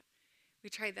 Love that.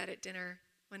 We tried that at dinner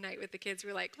one night with the kids. We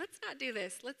were like, let's not do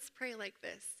this. Let's pray like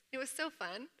this. It was so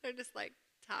fun. They're just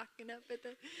talking up at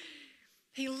the...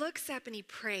 He looks up and he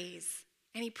prays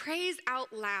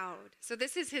out loud. So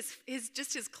this is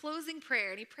his closing prayer,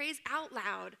 and he prays out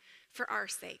loud for our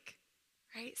sake,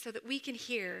 right? So that we can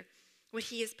hear what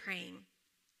he is praying.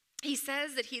 He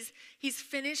says that he's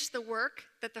finished the work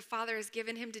that the Father has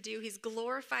given him to do. He's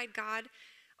glorified God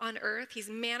on earth. He's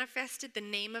manifested the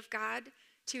name of God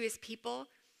to his people.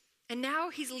 And now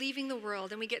he's leaving the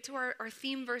world, and we get to our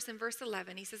theme verse in verse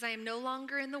 11. He says, I am no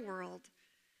longer in the world,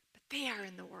 but they are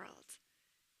in the world.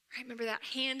 Right? Remember that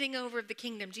handing over of the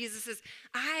kingdom. Jesus says,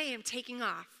 I am taking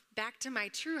off back to my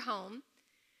true home,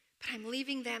 but I'm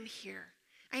leaving them here.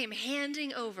 I am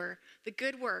handing over the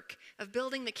good work of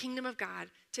building the kingdom of God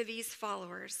to these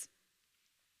followers.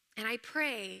 And I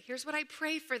pray, here's what I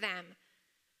pray for them.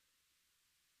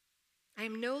 I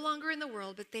am no longer in the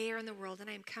world, but they are in the world, and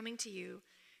I am coming to you.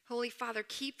 Holy Father,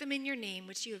 keep them in your name,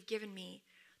 which you have given me,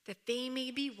 that they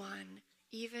may be one,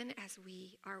 even as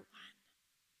we are one.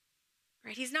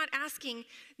 Right? He's not asking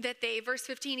that they, verse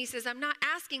 15, he says, I'm not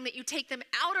asking that you take them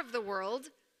out of the world.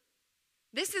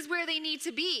 This is where they need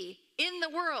to be, in the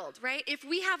world, right? If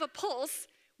we have a pulse,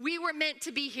 we were meant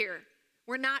to be here.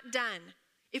 We're not done.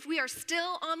 If we are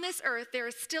still on this earth, there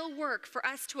is still work for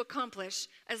us to accomplish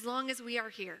as long as we are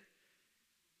here.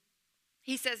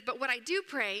 He says, but what I do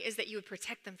pray is that you would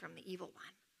protect them from the evil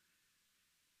one.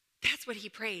 That's what he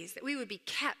prays, that we would be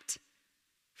kept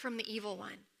from the evil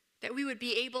one, that we would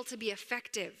be able to be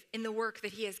effective in the work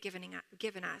that he has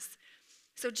given us.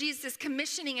 So Jesus is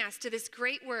commissioning us to this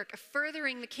great work of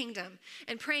furthering the kingdom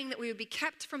and praying that we would be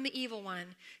kept from the evil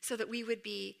one so that we would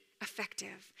be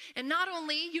effective. And not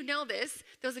only, you know this,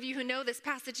 those of you who know this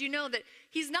passage, you know that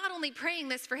he's not only praying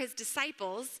this for his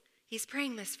disciples, he's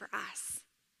praying this for us.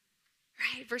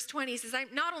 Right? Verse 20 says,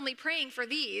 I'm not only praying for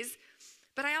these,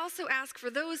 but I also ask for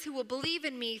those who will believe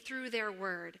in me through their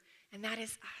word. And that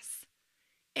is us.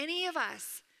 Any of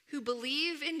us who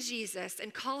believe in Jesus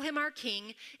and call him our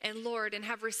King and Lord and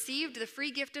have received the free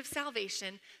gift of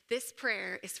salvation, this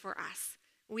prayer is for us.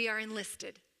 We are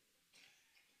enlisted.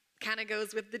 Kind of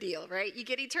goes with the deal, right? You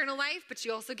get eternal life, but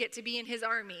you also get to be in his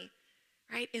army,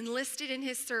 right? Enlisted in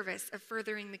his service of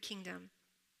furthering the kingdom.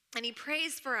 And he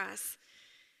prays for us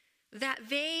that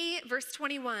they, verse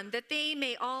 21, that they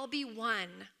may all be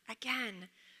one. Again,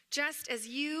 just as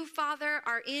you, Father,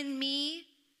 are in me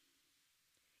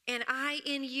and I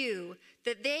in you,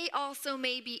 that they also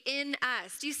may be in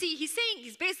us. Do you see?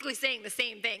 He's basically saying the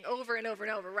same thing over and over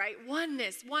and over, right?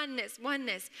 Oneness, oneness,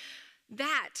 oneness.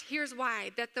 That, here's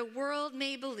why, that the world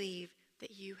may believe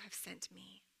that you have sent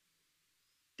me.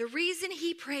 The reason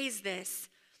he prays this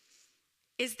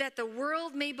is that the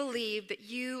world may believe that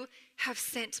you have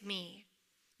sent me.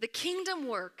 The kingdom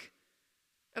work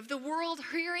of the world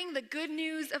hearing the good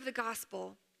news of the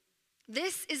gospel.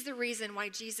 This is the reason why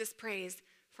Jesus prays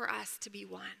for us to be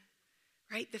one,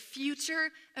 right? The future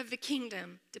of the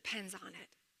kingdom depends on it.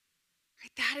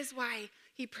 Right? That is why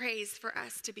he prays for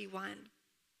us to be one.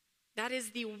 That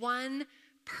is the one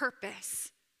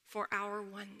purpose for our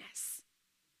oneness.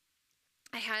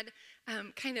 I had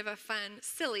kind of a fun,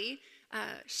 silly,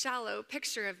 shallow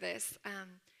picture of this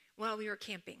while we were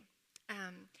camping.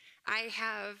 I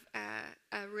have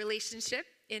a relationship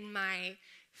in my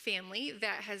family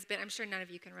that has been, I'm sure none of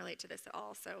you can relate to this at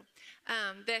all, so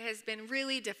that has been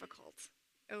really difficult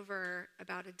over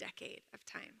about a decade of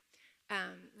time.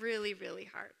 Really, really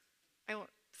hard. I won't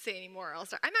say any more. I was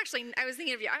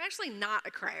thinking of you. I'm actually not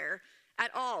a crier at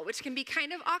all, which can be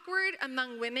kind of awkward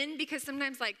among women because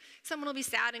sometimes like someone will be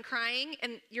sad and crying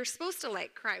and you're supposed to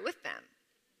like cry with them.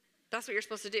 That's what you're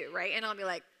supposed to do, right? And I'll be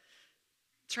like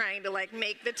trying to like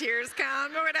make the tears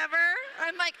come or whatever.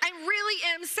 I'm like, I really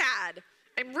am sad.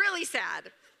 I'm really sad.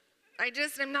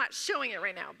 I'm not showing it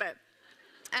right now, but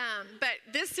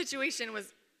this situation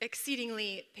was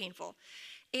exceedingly painful.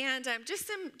 And just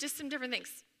some different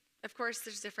things. Of course,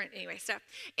 there's different, stuff.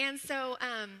 And so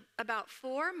about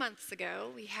 4 months ago,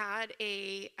 we had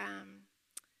a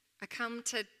come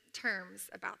to terms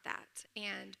about that.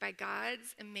 And by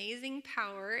God's amazing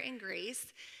power and grace,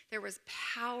 there was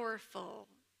powerful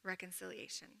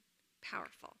reconciliation.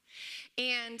 Powerful.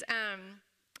 And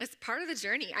it's part of the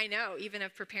journey, I know, even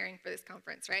of preparing for this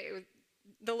conference, right? It was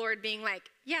the Lord being like,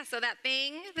 yeah, so that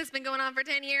thing that's been going on for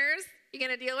 10 years, you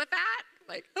going to deal with that?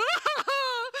 Like,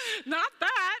 oh, not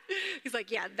that. He's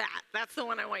like, yeah, that's the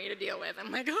one I want you to deal with.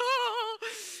 I'm like, oh.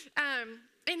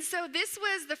 And so this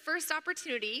was the first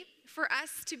opportunity for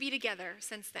us to be together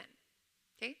since then,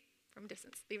 okay? From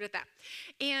distance, leave it at that.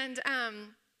 And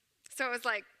so I was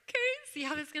like, okay, see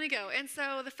how this is going to go. And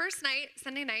so the first night,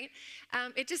 Sunday night,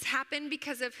 it just happened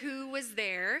because of who was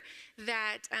there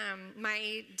that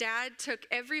my dad took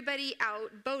everybody out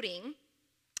boating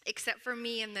except for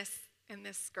me and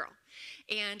this girl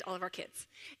and all of our kids.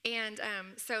 And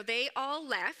so they all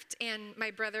left, and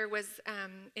my brother was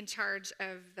in charge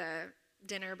of the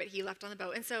dinner, but he left on the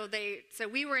boat. And so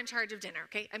we were in charge of dinner,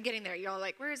 okay? I'm getting there. Y'all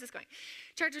like, where is this going?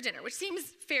 Charge of dinner, which seems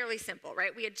fairly simple,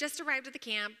 right? We had just arrived at the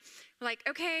camp. We're like,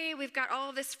 okay, we've got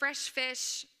all this fresh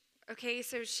fish. Okay,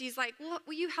 so she's like, well,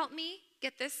 will you help me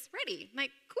get this ready? I'm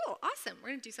like, cool, awesome. We're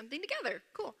going to do something together.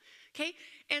 Cool, okay?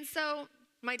 And so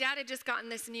my dad had just gotten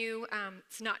this new,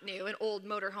 it's not new, an old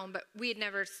motorhome, but we had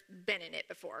never been in it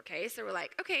before, okay? So we're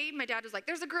like, okay, my dad was like,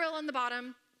 there's a grill on the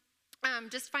bottom.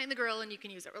 Just find the grill and you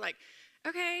can use it. We're like,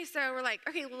 okay, so we're like,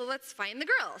 okay, well, let's find the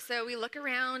grill. So we look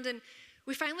around and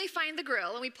we finally find the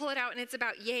grill and we pull it out and it's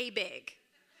about yay big,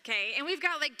 okay? And we've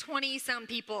got like 20-some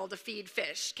people to feed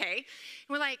fish, okay? And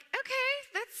we're like, okay,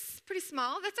 that's pretty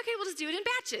small. That's okay, we'll just do it in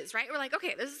batches, right? We're like,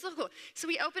 okay, this is so cool. So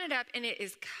we open it up and it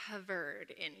is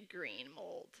covered in green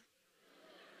mold.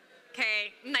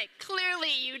 Okay, like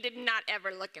clearly you did not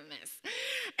ever look in this.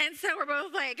 And so we're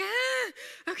both like,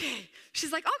 okay.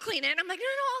 She's like, I'll clean it. I'm like, no,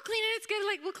 I'll clean it. It's good,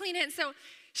 like we'll clean it. And so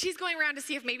she's going around to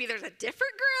see if maybe there's a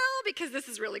different grill because this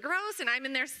is really gross. And I'm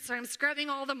in there, so I'm scrubbing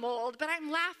all the mold, but I'm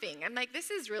laughing. I'm like,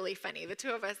 this is really funny. The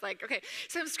two of us like, okay.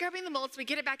 So I'm scrubbing the mold, so we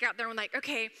get it back out there. And we're like,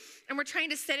 okay. And we're trying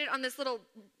to set it on this little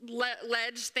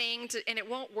ledge thing, and it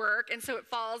won't work. And so it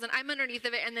falls, and I'm underneath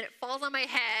of it, and then it falls on my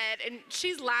head. And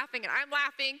she's laughing, and I'm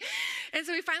laughing. And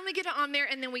so we finally get it on there,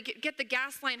 and then we get the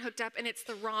gas line hooked up, and it's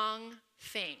the wrong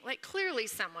thing. Like clearly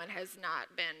someone has not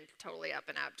been totally up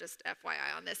and up, just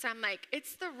FYI on this. So I'm like,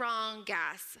 it's the wrong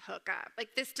gas hookup. Like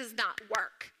this does not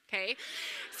work, okay?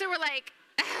 So we're like,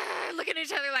 looking at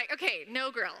each other like, okay, no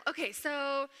grill. Okay,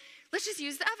 so let's just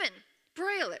use the oven.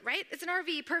 Broil it, right? It's an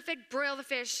RV, perfect, broil the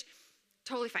fish,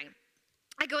 totally fine.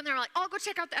 I go in there, I'm like, I'll go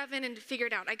check out the oven and figure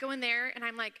it out. I go in there and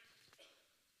I'm like,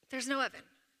 there's no oven.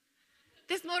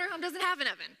 This motorhome doesn't have an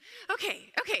oven.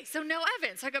 Okay, so no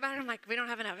oven. So I go back and I'm like, we don't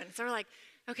have an oven. So we're like,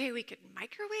 okay, we could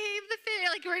microwave the fish.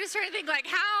 Like we're just trying to think like,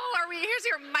 how are we, here's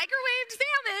your microwaved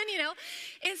salmon, you know?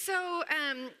 And so,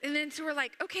 so we're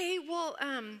like, okay, well,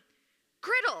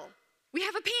 griddle. We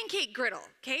have a pancake griddle,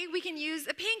 okay? We can use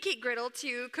a pancake griddle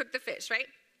to cook the fish, right?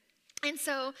 And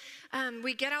so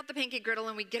we get out the pancake griddle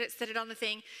and we get it, set it on the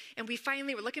thing. And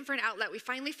we're looking for an outlet. We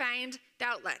finally find the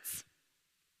outlets.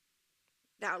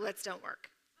 The outlets don't work.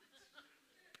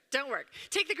 Don't work.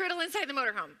 Take the griddle inside the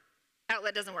motorhome.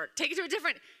 Outlet doesn't work. Take it to a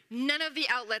different, none of the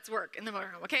outlets work in the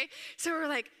motorhome, okay? So we're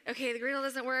like, okay, the griddle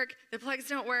doesn't work, the plugs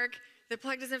don't work, the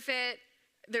plug doesn't fit,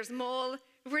 there's mold.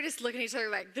 We're just looking at each other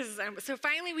like, this is, so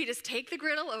finally we just take the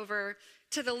griddle over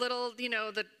to the little,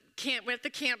 the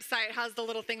campsite has the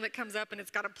little thing that comes up and it's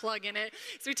got a plug in it.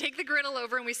 So we take the griddle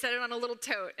over and we set it on a little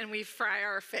tote and we fry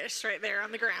our fish right there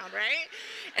on the ground, right?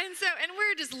 And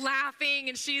we're just laughing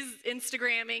and she's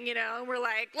Instagramming, and we're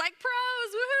like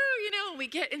pros,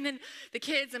 woohoo, and then the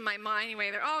kids and my mom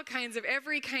anyway, they're all kinds of,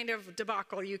 every kind of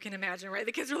debacle you can imagine, right?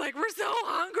 The kids are like, we're so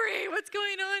hungry, what's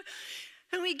going on?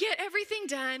 And we get everything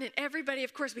done and everybody,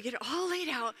 of course, we get it all laid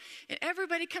out and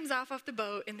everybody comes off the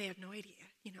boat and they have no idea,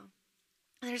 And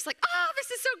they're just like, oh,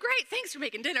 this is so great. Thanks for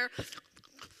making dinner.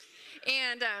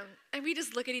 And we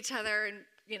just look at each other and,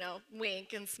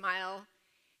 wink and smile.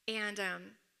 And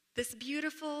this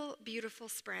beautiful, beautiful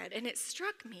spread. And it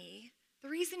struck me, the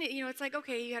reason, it's like,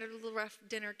 okay, you had a little rough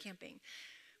dinner camping.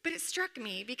 But it struck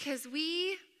me because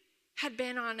we had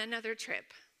been on another trip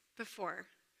before,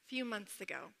 a few months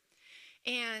ago.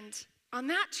 And on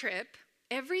that trip,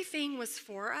 everything was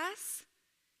for us,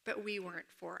 but we weren't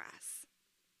for us.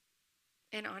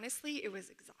 And honestly, it was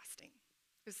exhausting.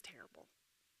 It was terrible.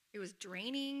 It was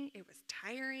draining. It was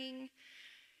tiring.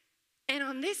 And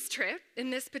on this trip,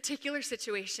 in this particular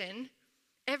situation,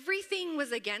 everything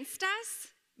was against us,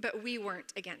 but we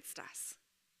weren't against us.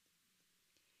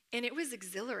 And it was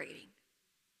exhilarating.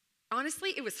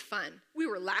 Honestly, it was fun. We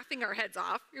were laughing our heads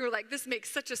off. We were like, this makes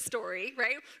such a story,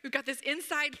 right? We've got this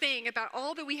inside thing about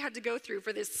all that we had to go through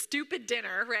for this stupid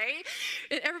dinner, right?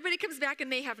 And everybody comes back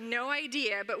and they have no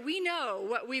idea, but we know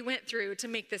what we went through to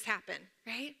make this happen,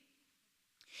 right?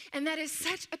 And that is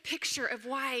such a picture of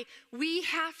why we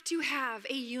have to have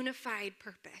a unified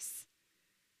purpose,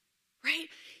 right?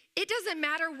 It doesn't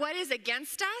matter what is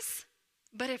against us,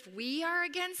 but if we are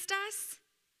against us,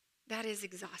 that is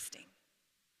exhausting.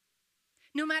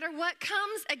 No matter what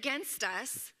comes against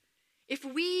us, if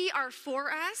we are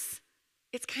for us,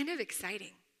 it's kind of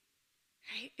exciting,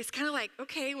 right? It's kind of like,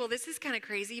 okay, well, this is kind of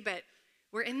crazy, but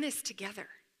we're in this together,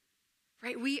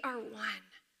 right? We are one.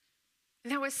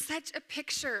 And that was such a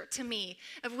picture to me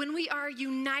of when we are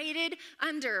united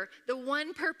under the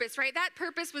one purpose, right? That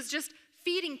purpose was just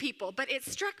feeding people, but it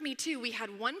struck me too. We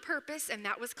had one purpose, and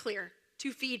that was clear,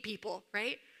 to feed people,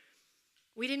 right?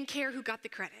 We didn't care who got the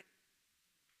credit.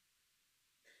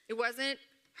 It wasn't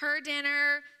her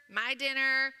dinner, my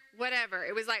dinner, whatever.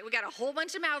 It was like, we got a whole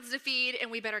bunch of mouths to feed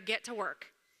and we better get to work.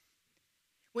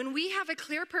 When we have a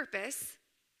clear purpose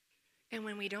and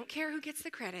when we don't care who gets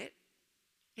the credit,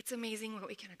 it's amazing what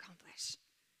we can accomplish,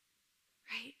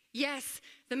 right? Yes,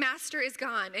 the master is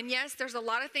gone. And yes, there's a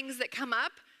lot of things that come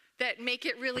up that make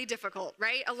it really difficult,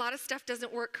 right? A lot of stuff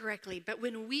doesn't work correctly. But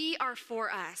when we are for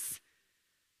us,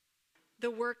 the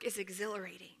work is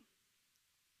exhilarating.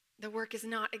 The work is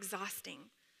not exhausting.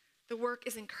 The work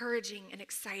is encouraging and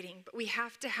exciting, but we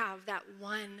have to have that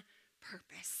one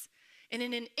purpose. And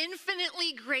in an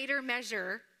infinitely greater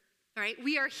measure, all right,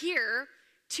 we are here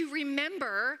to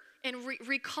remember and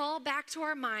recall back to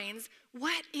our minds,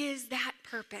 what is that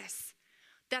purpose?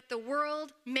 That the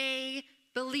world may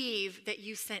believe that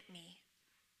you sent me.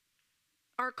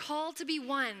 Our call to be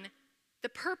one, the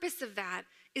purpose of that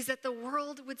is that the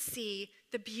world would see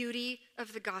the beauty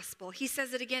of the gospel. He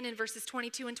says it again in verses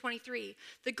 22 and 23.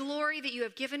 The glory that you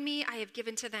have given me, I have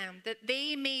given to them, that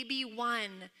they may be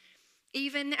one,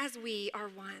 even as we are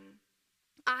one.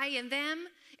 I and them,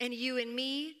 and you and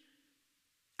me,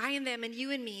 I and them, and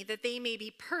you and me, that they may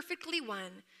be perfectly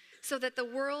one, so that the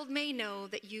world may know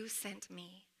that you sent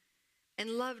me and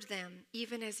loved them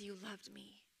even as you loved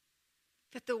me.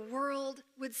 That the world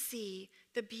would see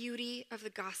the beauty of the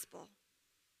gospel.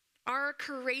 Our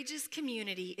courageous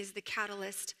community is the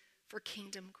catalyst for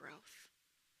kingdom growth,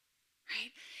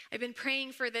 right? I've been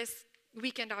praying for this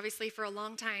weekend, obviously, for a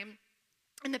long time.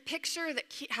 And the picture that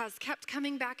has kept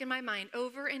coming back in my mind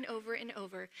over and over and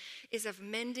over is of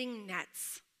mending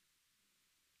nets.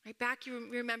 Right back, you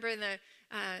remember in the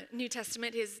New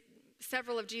Testament,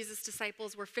 several of Jesus'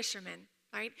 disciples were fishermen,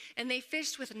 right? And they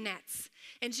fished with nets.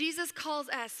 And Jesus calls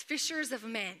us fishers of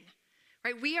men.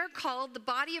 Right, we are called, the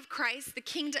body of Christ, the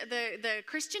kingdom, the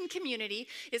Christian community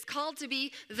is called to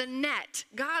be the net,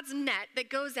 God's net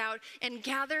that goes out and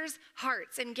gathers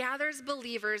hearts and gathers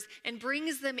believers and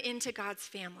brings them into God's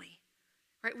family.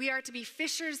 Right, we are to be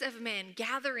fishers of men,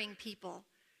 gathering people.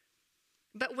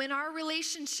 But when our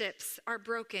relationships are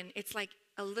broken, it's like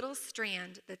a little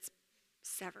strand that's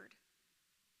severed,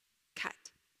 cut.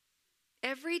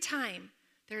 Every time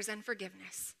there's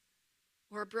unforgiveness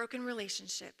or a broken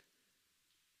relationship,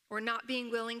 or not being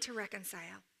willing to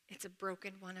reconcile, it's a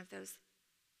broken one of those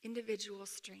individual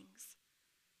strings.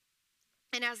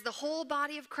 And as the whole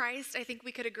body of Christ, I think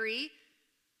we could agree,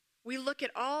 we look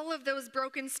at all of those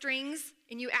broken strings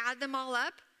and you add them all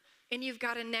up and you've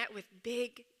got a net with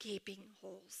big gaping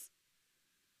holes.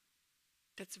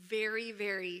 That's very,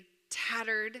 very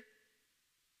tattered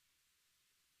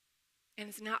and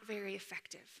it's not very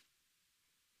effective.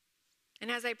 And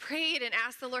as I prayed and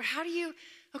asked the Lord, how do you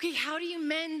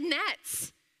mend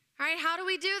nets? All right, how do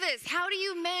we do this? How do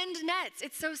you mend nets?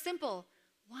 It's so simple.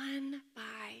 One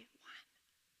by one.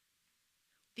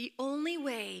 The only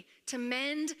way to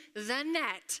mend the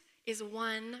net is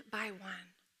one by one.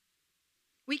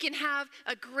 We can have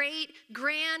a great,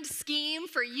 grand scheme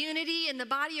for unity in the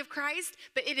body of Christ,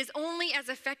 but it is only as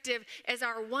effective as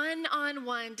our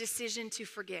one-on-one decision to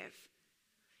forgive.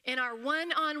 In our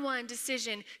one-on-one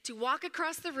decision to walk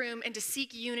across the room and to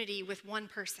seek unity with one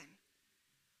person.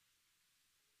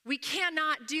 We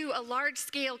cannot do a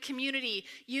large-scale community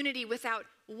unity without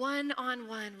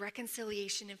one-on-one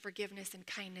reconciliation and forgiveness and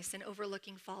kindness and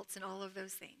overlooking faults and all of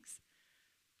those things.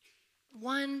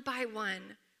 One by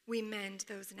one, we mend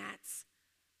those nets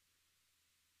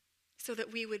so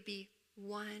that we would be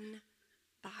one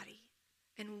body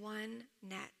and one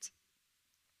net.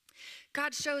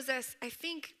 God shows us, I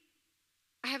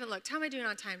haven't looked. How am I doing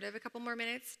on time? Do I have a couple more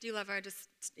minutes? Do you love her?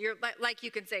 You're like you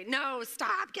can say, no,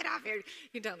 stop, get off here.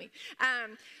 You can tell me.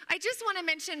 I just want to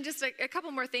mention just a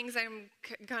couple more things. I'm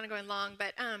kind of going long,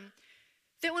 but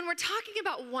that when we're talking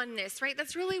about oneness, right,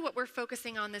 that's really what we're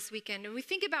focusing on this weekend. When we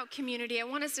think about community, I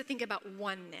want us to think about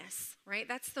oneness, right?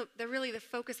 That's really the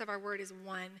focus of our word is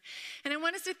one. And I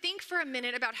want us to think for a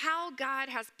minute about how God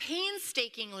has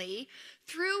painstakingly,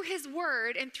 through his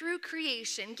word and through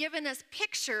creation, given us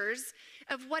pictures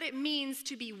of what it means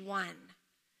to be one,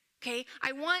 okay?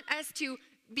 I want us to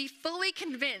be fully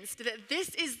convinced that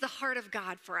this is the heart of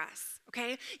God for us,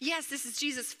 okay? Yes, this is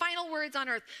Jesus' final words on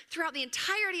earth. Throughout the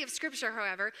entirety of Scripture,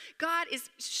 however, God is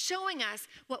showing us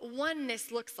what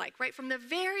oneness looks like, right? From the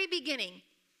very beginning,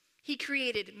 he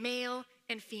created male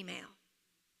and female.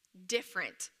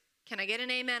 Different. Can I get an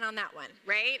amen on that one,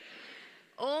 right?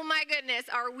 Oh my goodness,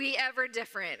 are we ever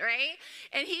different, right?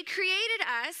 And he created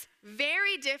us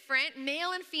very different,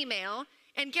 male and female,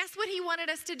 and guess what he wanted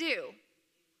us to do?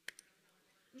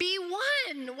 Be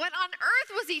one. What on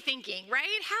earth was he thinking, right?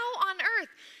 How on earth?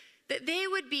 That they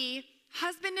would be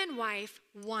husband and wife,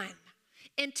 one.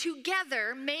 And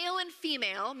together, male and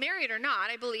female, married or not,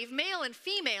 I believe, male and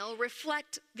female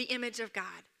reflect the image of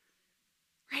God,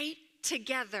 right?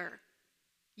 Together.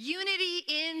 Unity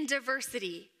in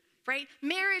diversity, right?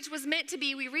 Marriage was meant to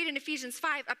be, we read in Ephesians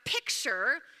 5, a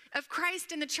picture of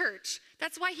Christ in the church.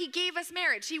 That's why he gave us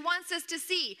marriage. He wants us to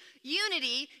see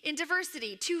unity in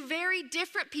diversity, two very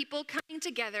different people coming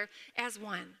together as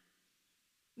one.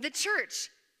 The church,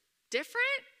 different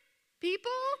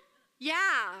people?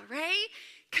 Yeah, right?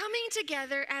 coming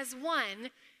together as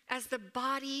one, as the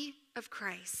body of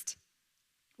Christ.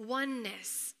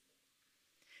 Oneness.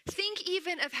 Think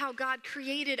even of how God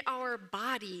created our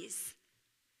bodies.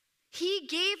 He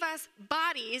gave us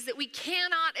bodies that we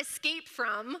cannot escape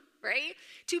from, right?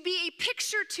 To be a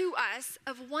picture to us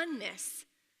of oneness,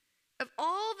 of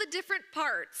all the different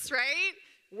parts, right?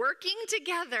 Working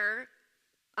together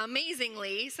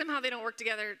amazingly. Somehow they don't work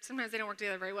together. Sometimes they don't work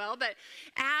together very well, but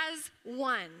as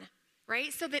one,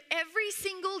 right? So that every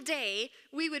single day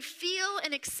we would feel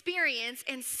and experience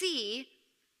and see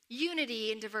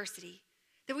unity and diversity.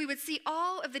 That we would see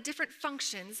all of the different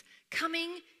functions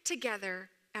coming together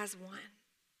as one.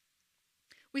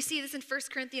 We see this in 1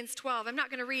 Corinthians 12. I'm not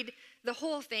going to read the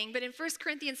whole thing, but in 1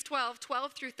 Corinthians 12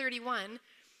 through 31,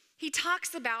 he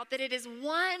talks about that it is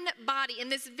one body. In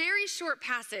this very short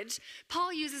passage,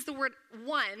 Paul uses the word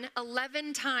one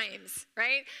 11 times,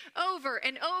 right? Over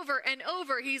and over and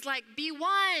over. He's like, be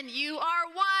one, you are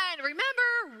one.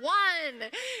 Remember, one.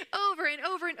 Over and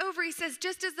over and over, he says,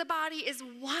 just as the body is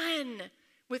one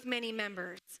with many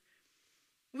members.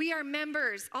 We are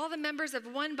members, all the members of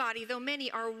one body, though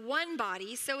many are one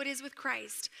body, so it is with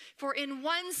Christ. For in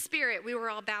one Spirit we were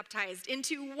all baptized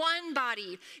into one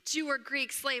body, Jew or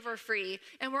Greek, slave or free,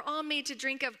 and we're all made to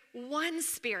drink of one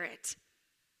Spirit.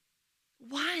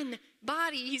 One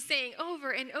body, he's saying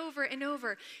over and over and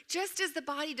over. Just as the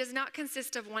body does not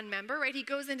consist of one member, right? He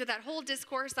goes into that whole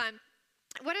discourse on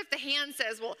what if the hand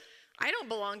says, well, I don't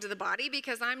belong to the body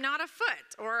because I'm not a foot,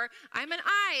 or I'm an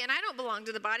eye and I don't belong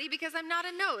to the body because I'm not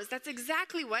a nose. That's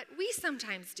exactly what we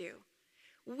sometimes do.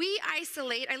 We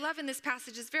isolate. I love in this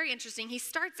passage, it's very interesting. He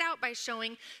starts out by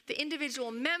showing the individual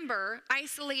member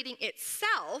isolating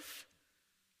itself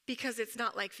because it's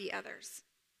not like the others.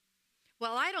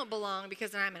 Well, I don't belong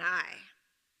because I'm an eye.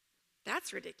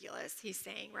 That's ridiculous, he's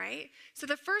saying, right? So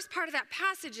the first part of that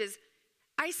passage is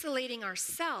isolating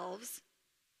ourselves.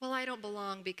 Well, I don't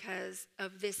belong because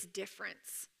of this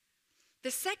difference. The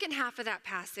second half of that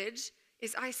passage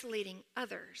is isolating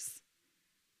others.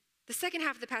 The second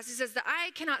half of the passage says, the eye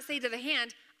cannot say to the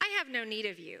hand, I have no need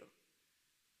of you.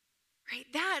 Right?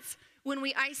 That's when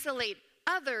we isolate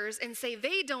others and say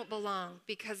they don't belong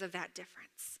because of that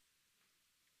difference.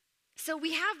 So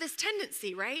we have this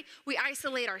tendency, right? We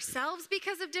isolate ourselves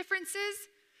because of differences.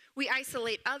 We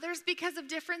isolate others because of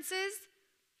differences.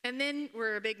 And then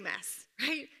we're a big mess,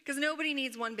 right? Because nobody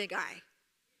needs one big eye.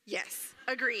 Yes,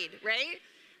 agreed, right?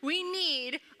 We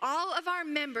need all of our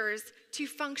members to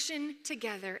function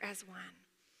together as one.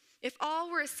 If all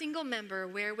were a single member,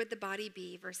 where would the body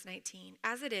be? Verse 19.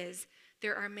 As it is,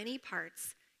 there are many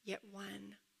parts, yet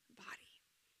one body.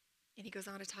 And he goes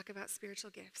on to talk about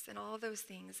spiritual gifts and all those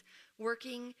things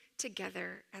working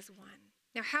together as one.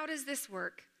 Now, how does this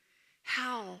work?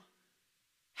 How,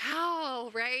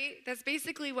 right? That's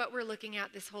basically what we're looking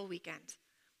at this whole weekend.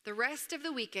 The rest of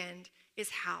the weekend is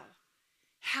how.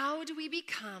 How do we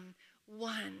become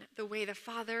one the way the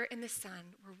Father and the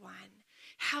Son were one?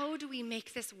 How do we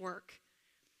make this work?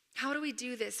 How do we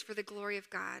do this for the glory of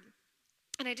God?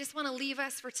 And I just want to leave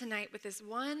us for tonight with this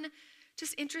one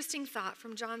just interesting thought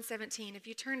from John 17. If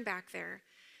you turn back there.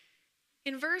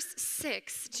 In verse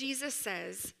 6, Jesus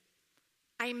says,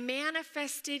 I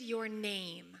manifested your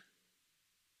name.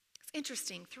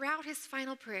 Interesting. Throughout his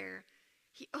final prayer,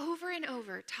 he over and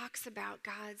over talks about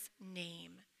God's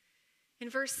name. In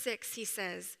verse 6, he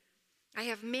says, I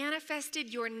have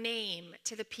manifested your name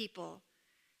to the people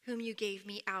whom you gave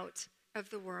me out of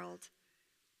the world.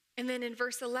 And then in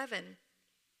verse 11,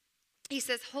 he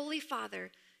says, Holy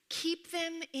Father, keep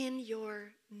them in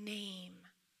your name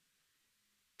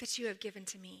that you have given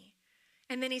to me.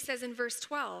 And then he says in verse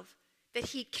 12 that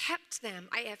he kept them.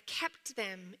 I have kept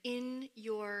them in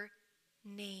your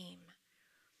name.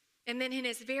 And then in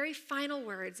his very final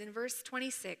words, in verse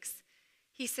 26,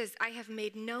 he says, I have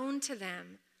made known to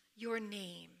them your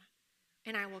name,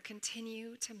 and I will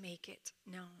continue to make it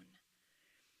known.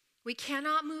 We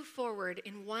cannot move forward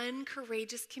in one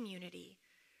courageous community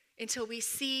until we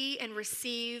see and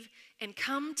receive and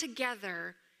come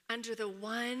together under the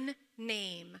one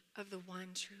name of the one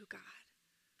true God.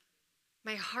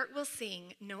 My heart will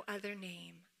sing no other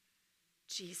name,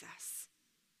 Jesus.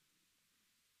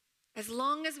 As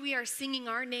long as we are singing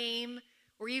our name,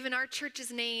 or even our church's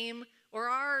name,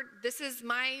 or this is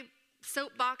my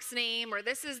soapbox name, or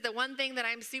this is the one thing that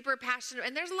I'm super passionate,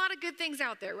 and there's a lot of good things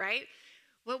out there, right?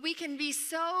 Well, we can be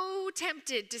so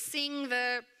tempted to sing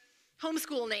the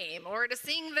homeschool name, or to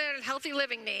sing the healthy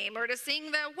living name, or to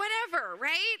sing the whatever,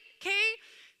 right?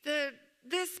 Okay?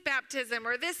 This baptism,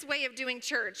 or this way of doing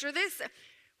church, or this.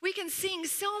 We can sing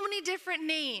so many different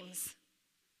names.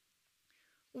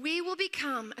 We will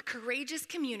become a courageous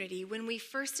community when we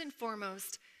first and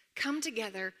foremost come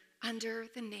together under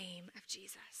the name of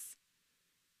Jesus.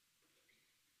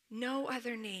 No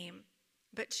other name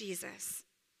but Jesus.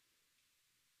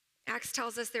 Acts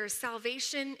tells us there is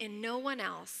salvation in no one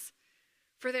else,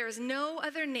 for there is no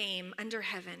other name under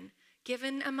heaven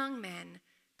given among men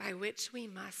by which we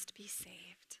must be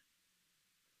saved.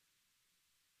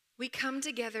 We come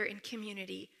together in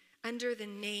community under the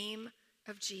name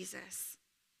of Jesus.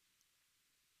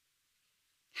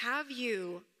 Have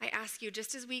you, I ask you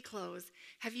just as we close,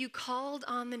 have you called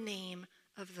on the name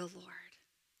of the Lord?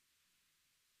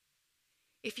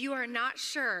 If you are not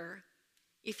sure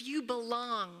if you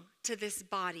belong to this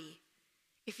body,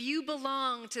 if you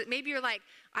belong to, maybe you're like,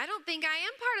 I don't think I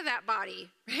am part of that body,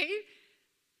 right?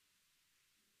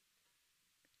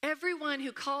 Everyone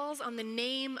who calls on the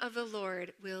name of the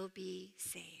Lord will be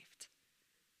saved.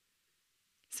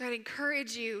 So I'd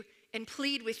encourage you and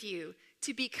plead with you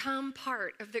to become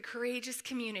part of the courageous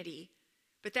community,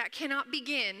 but that cannot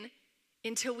begin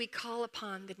until we call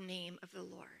upon the name of the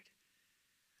Lord.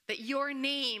 That your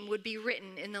name would be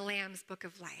written in the Lamb's Book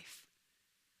of Life.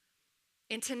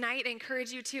 And tonight, I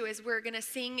encourage you to, as we're going to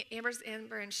sing,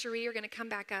 Amber and Cherie are going to come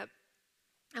back up,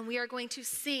 and we are going to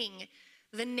sing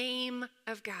the name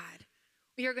of God.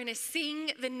 We are going to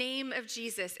sing the name of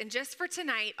Jesus. And just for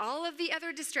tonight, all of the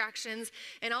other distractions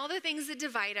and all the things that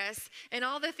divide us and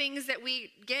all the things that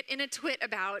we get in a twit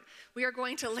about, we are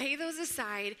going to lay those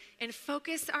aside and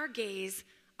focus our gaze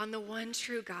on the one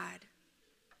true God.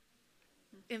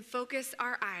 And focus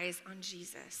our eyes on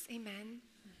Jesus. Amen.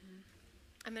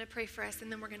 I'm going to pray for us,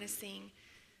 and then we're going to sing.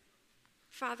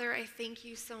 Father, I thank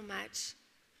you so much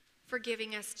for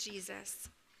giving us Jesus.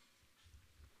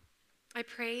 I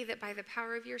pray that by the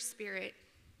power of your Spirit,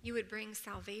 you would bring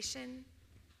salvation,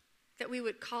 that we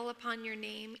would call upon your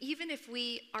name. Even if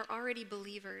we are already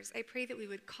believers, I pray that we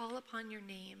would call upon your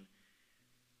name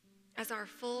as our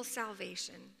full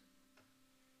salvation,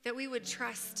 that we would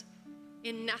trust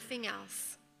in nothing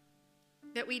else,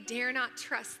 that we dare not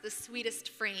trust the sweetest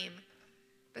frame,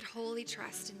 but wholly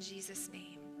trust in Jesus'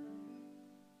 name.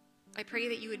 I pray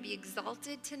that you would be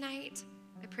exalted tonight.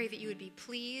 I pray that you would be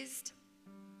pleased.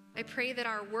 I pray that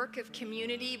our work of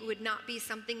community would not be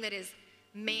something that is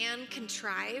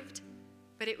man-contrived,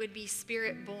 but it would be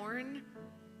spirit-born.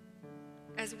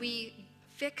 As we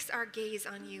fix our gaze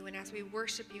on you and as we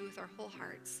worship you with our whole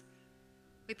hearts,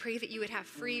 we pray that you would have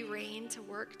free reign to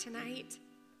work tonight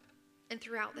and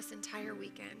throughout this entire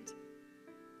weekend.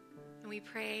 And we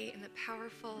pray in the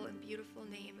powerful and beautiful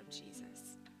name of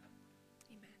Jesus.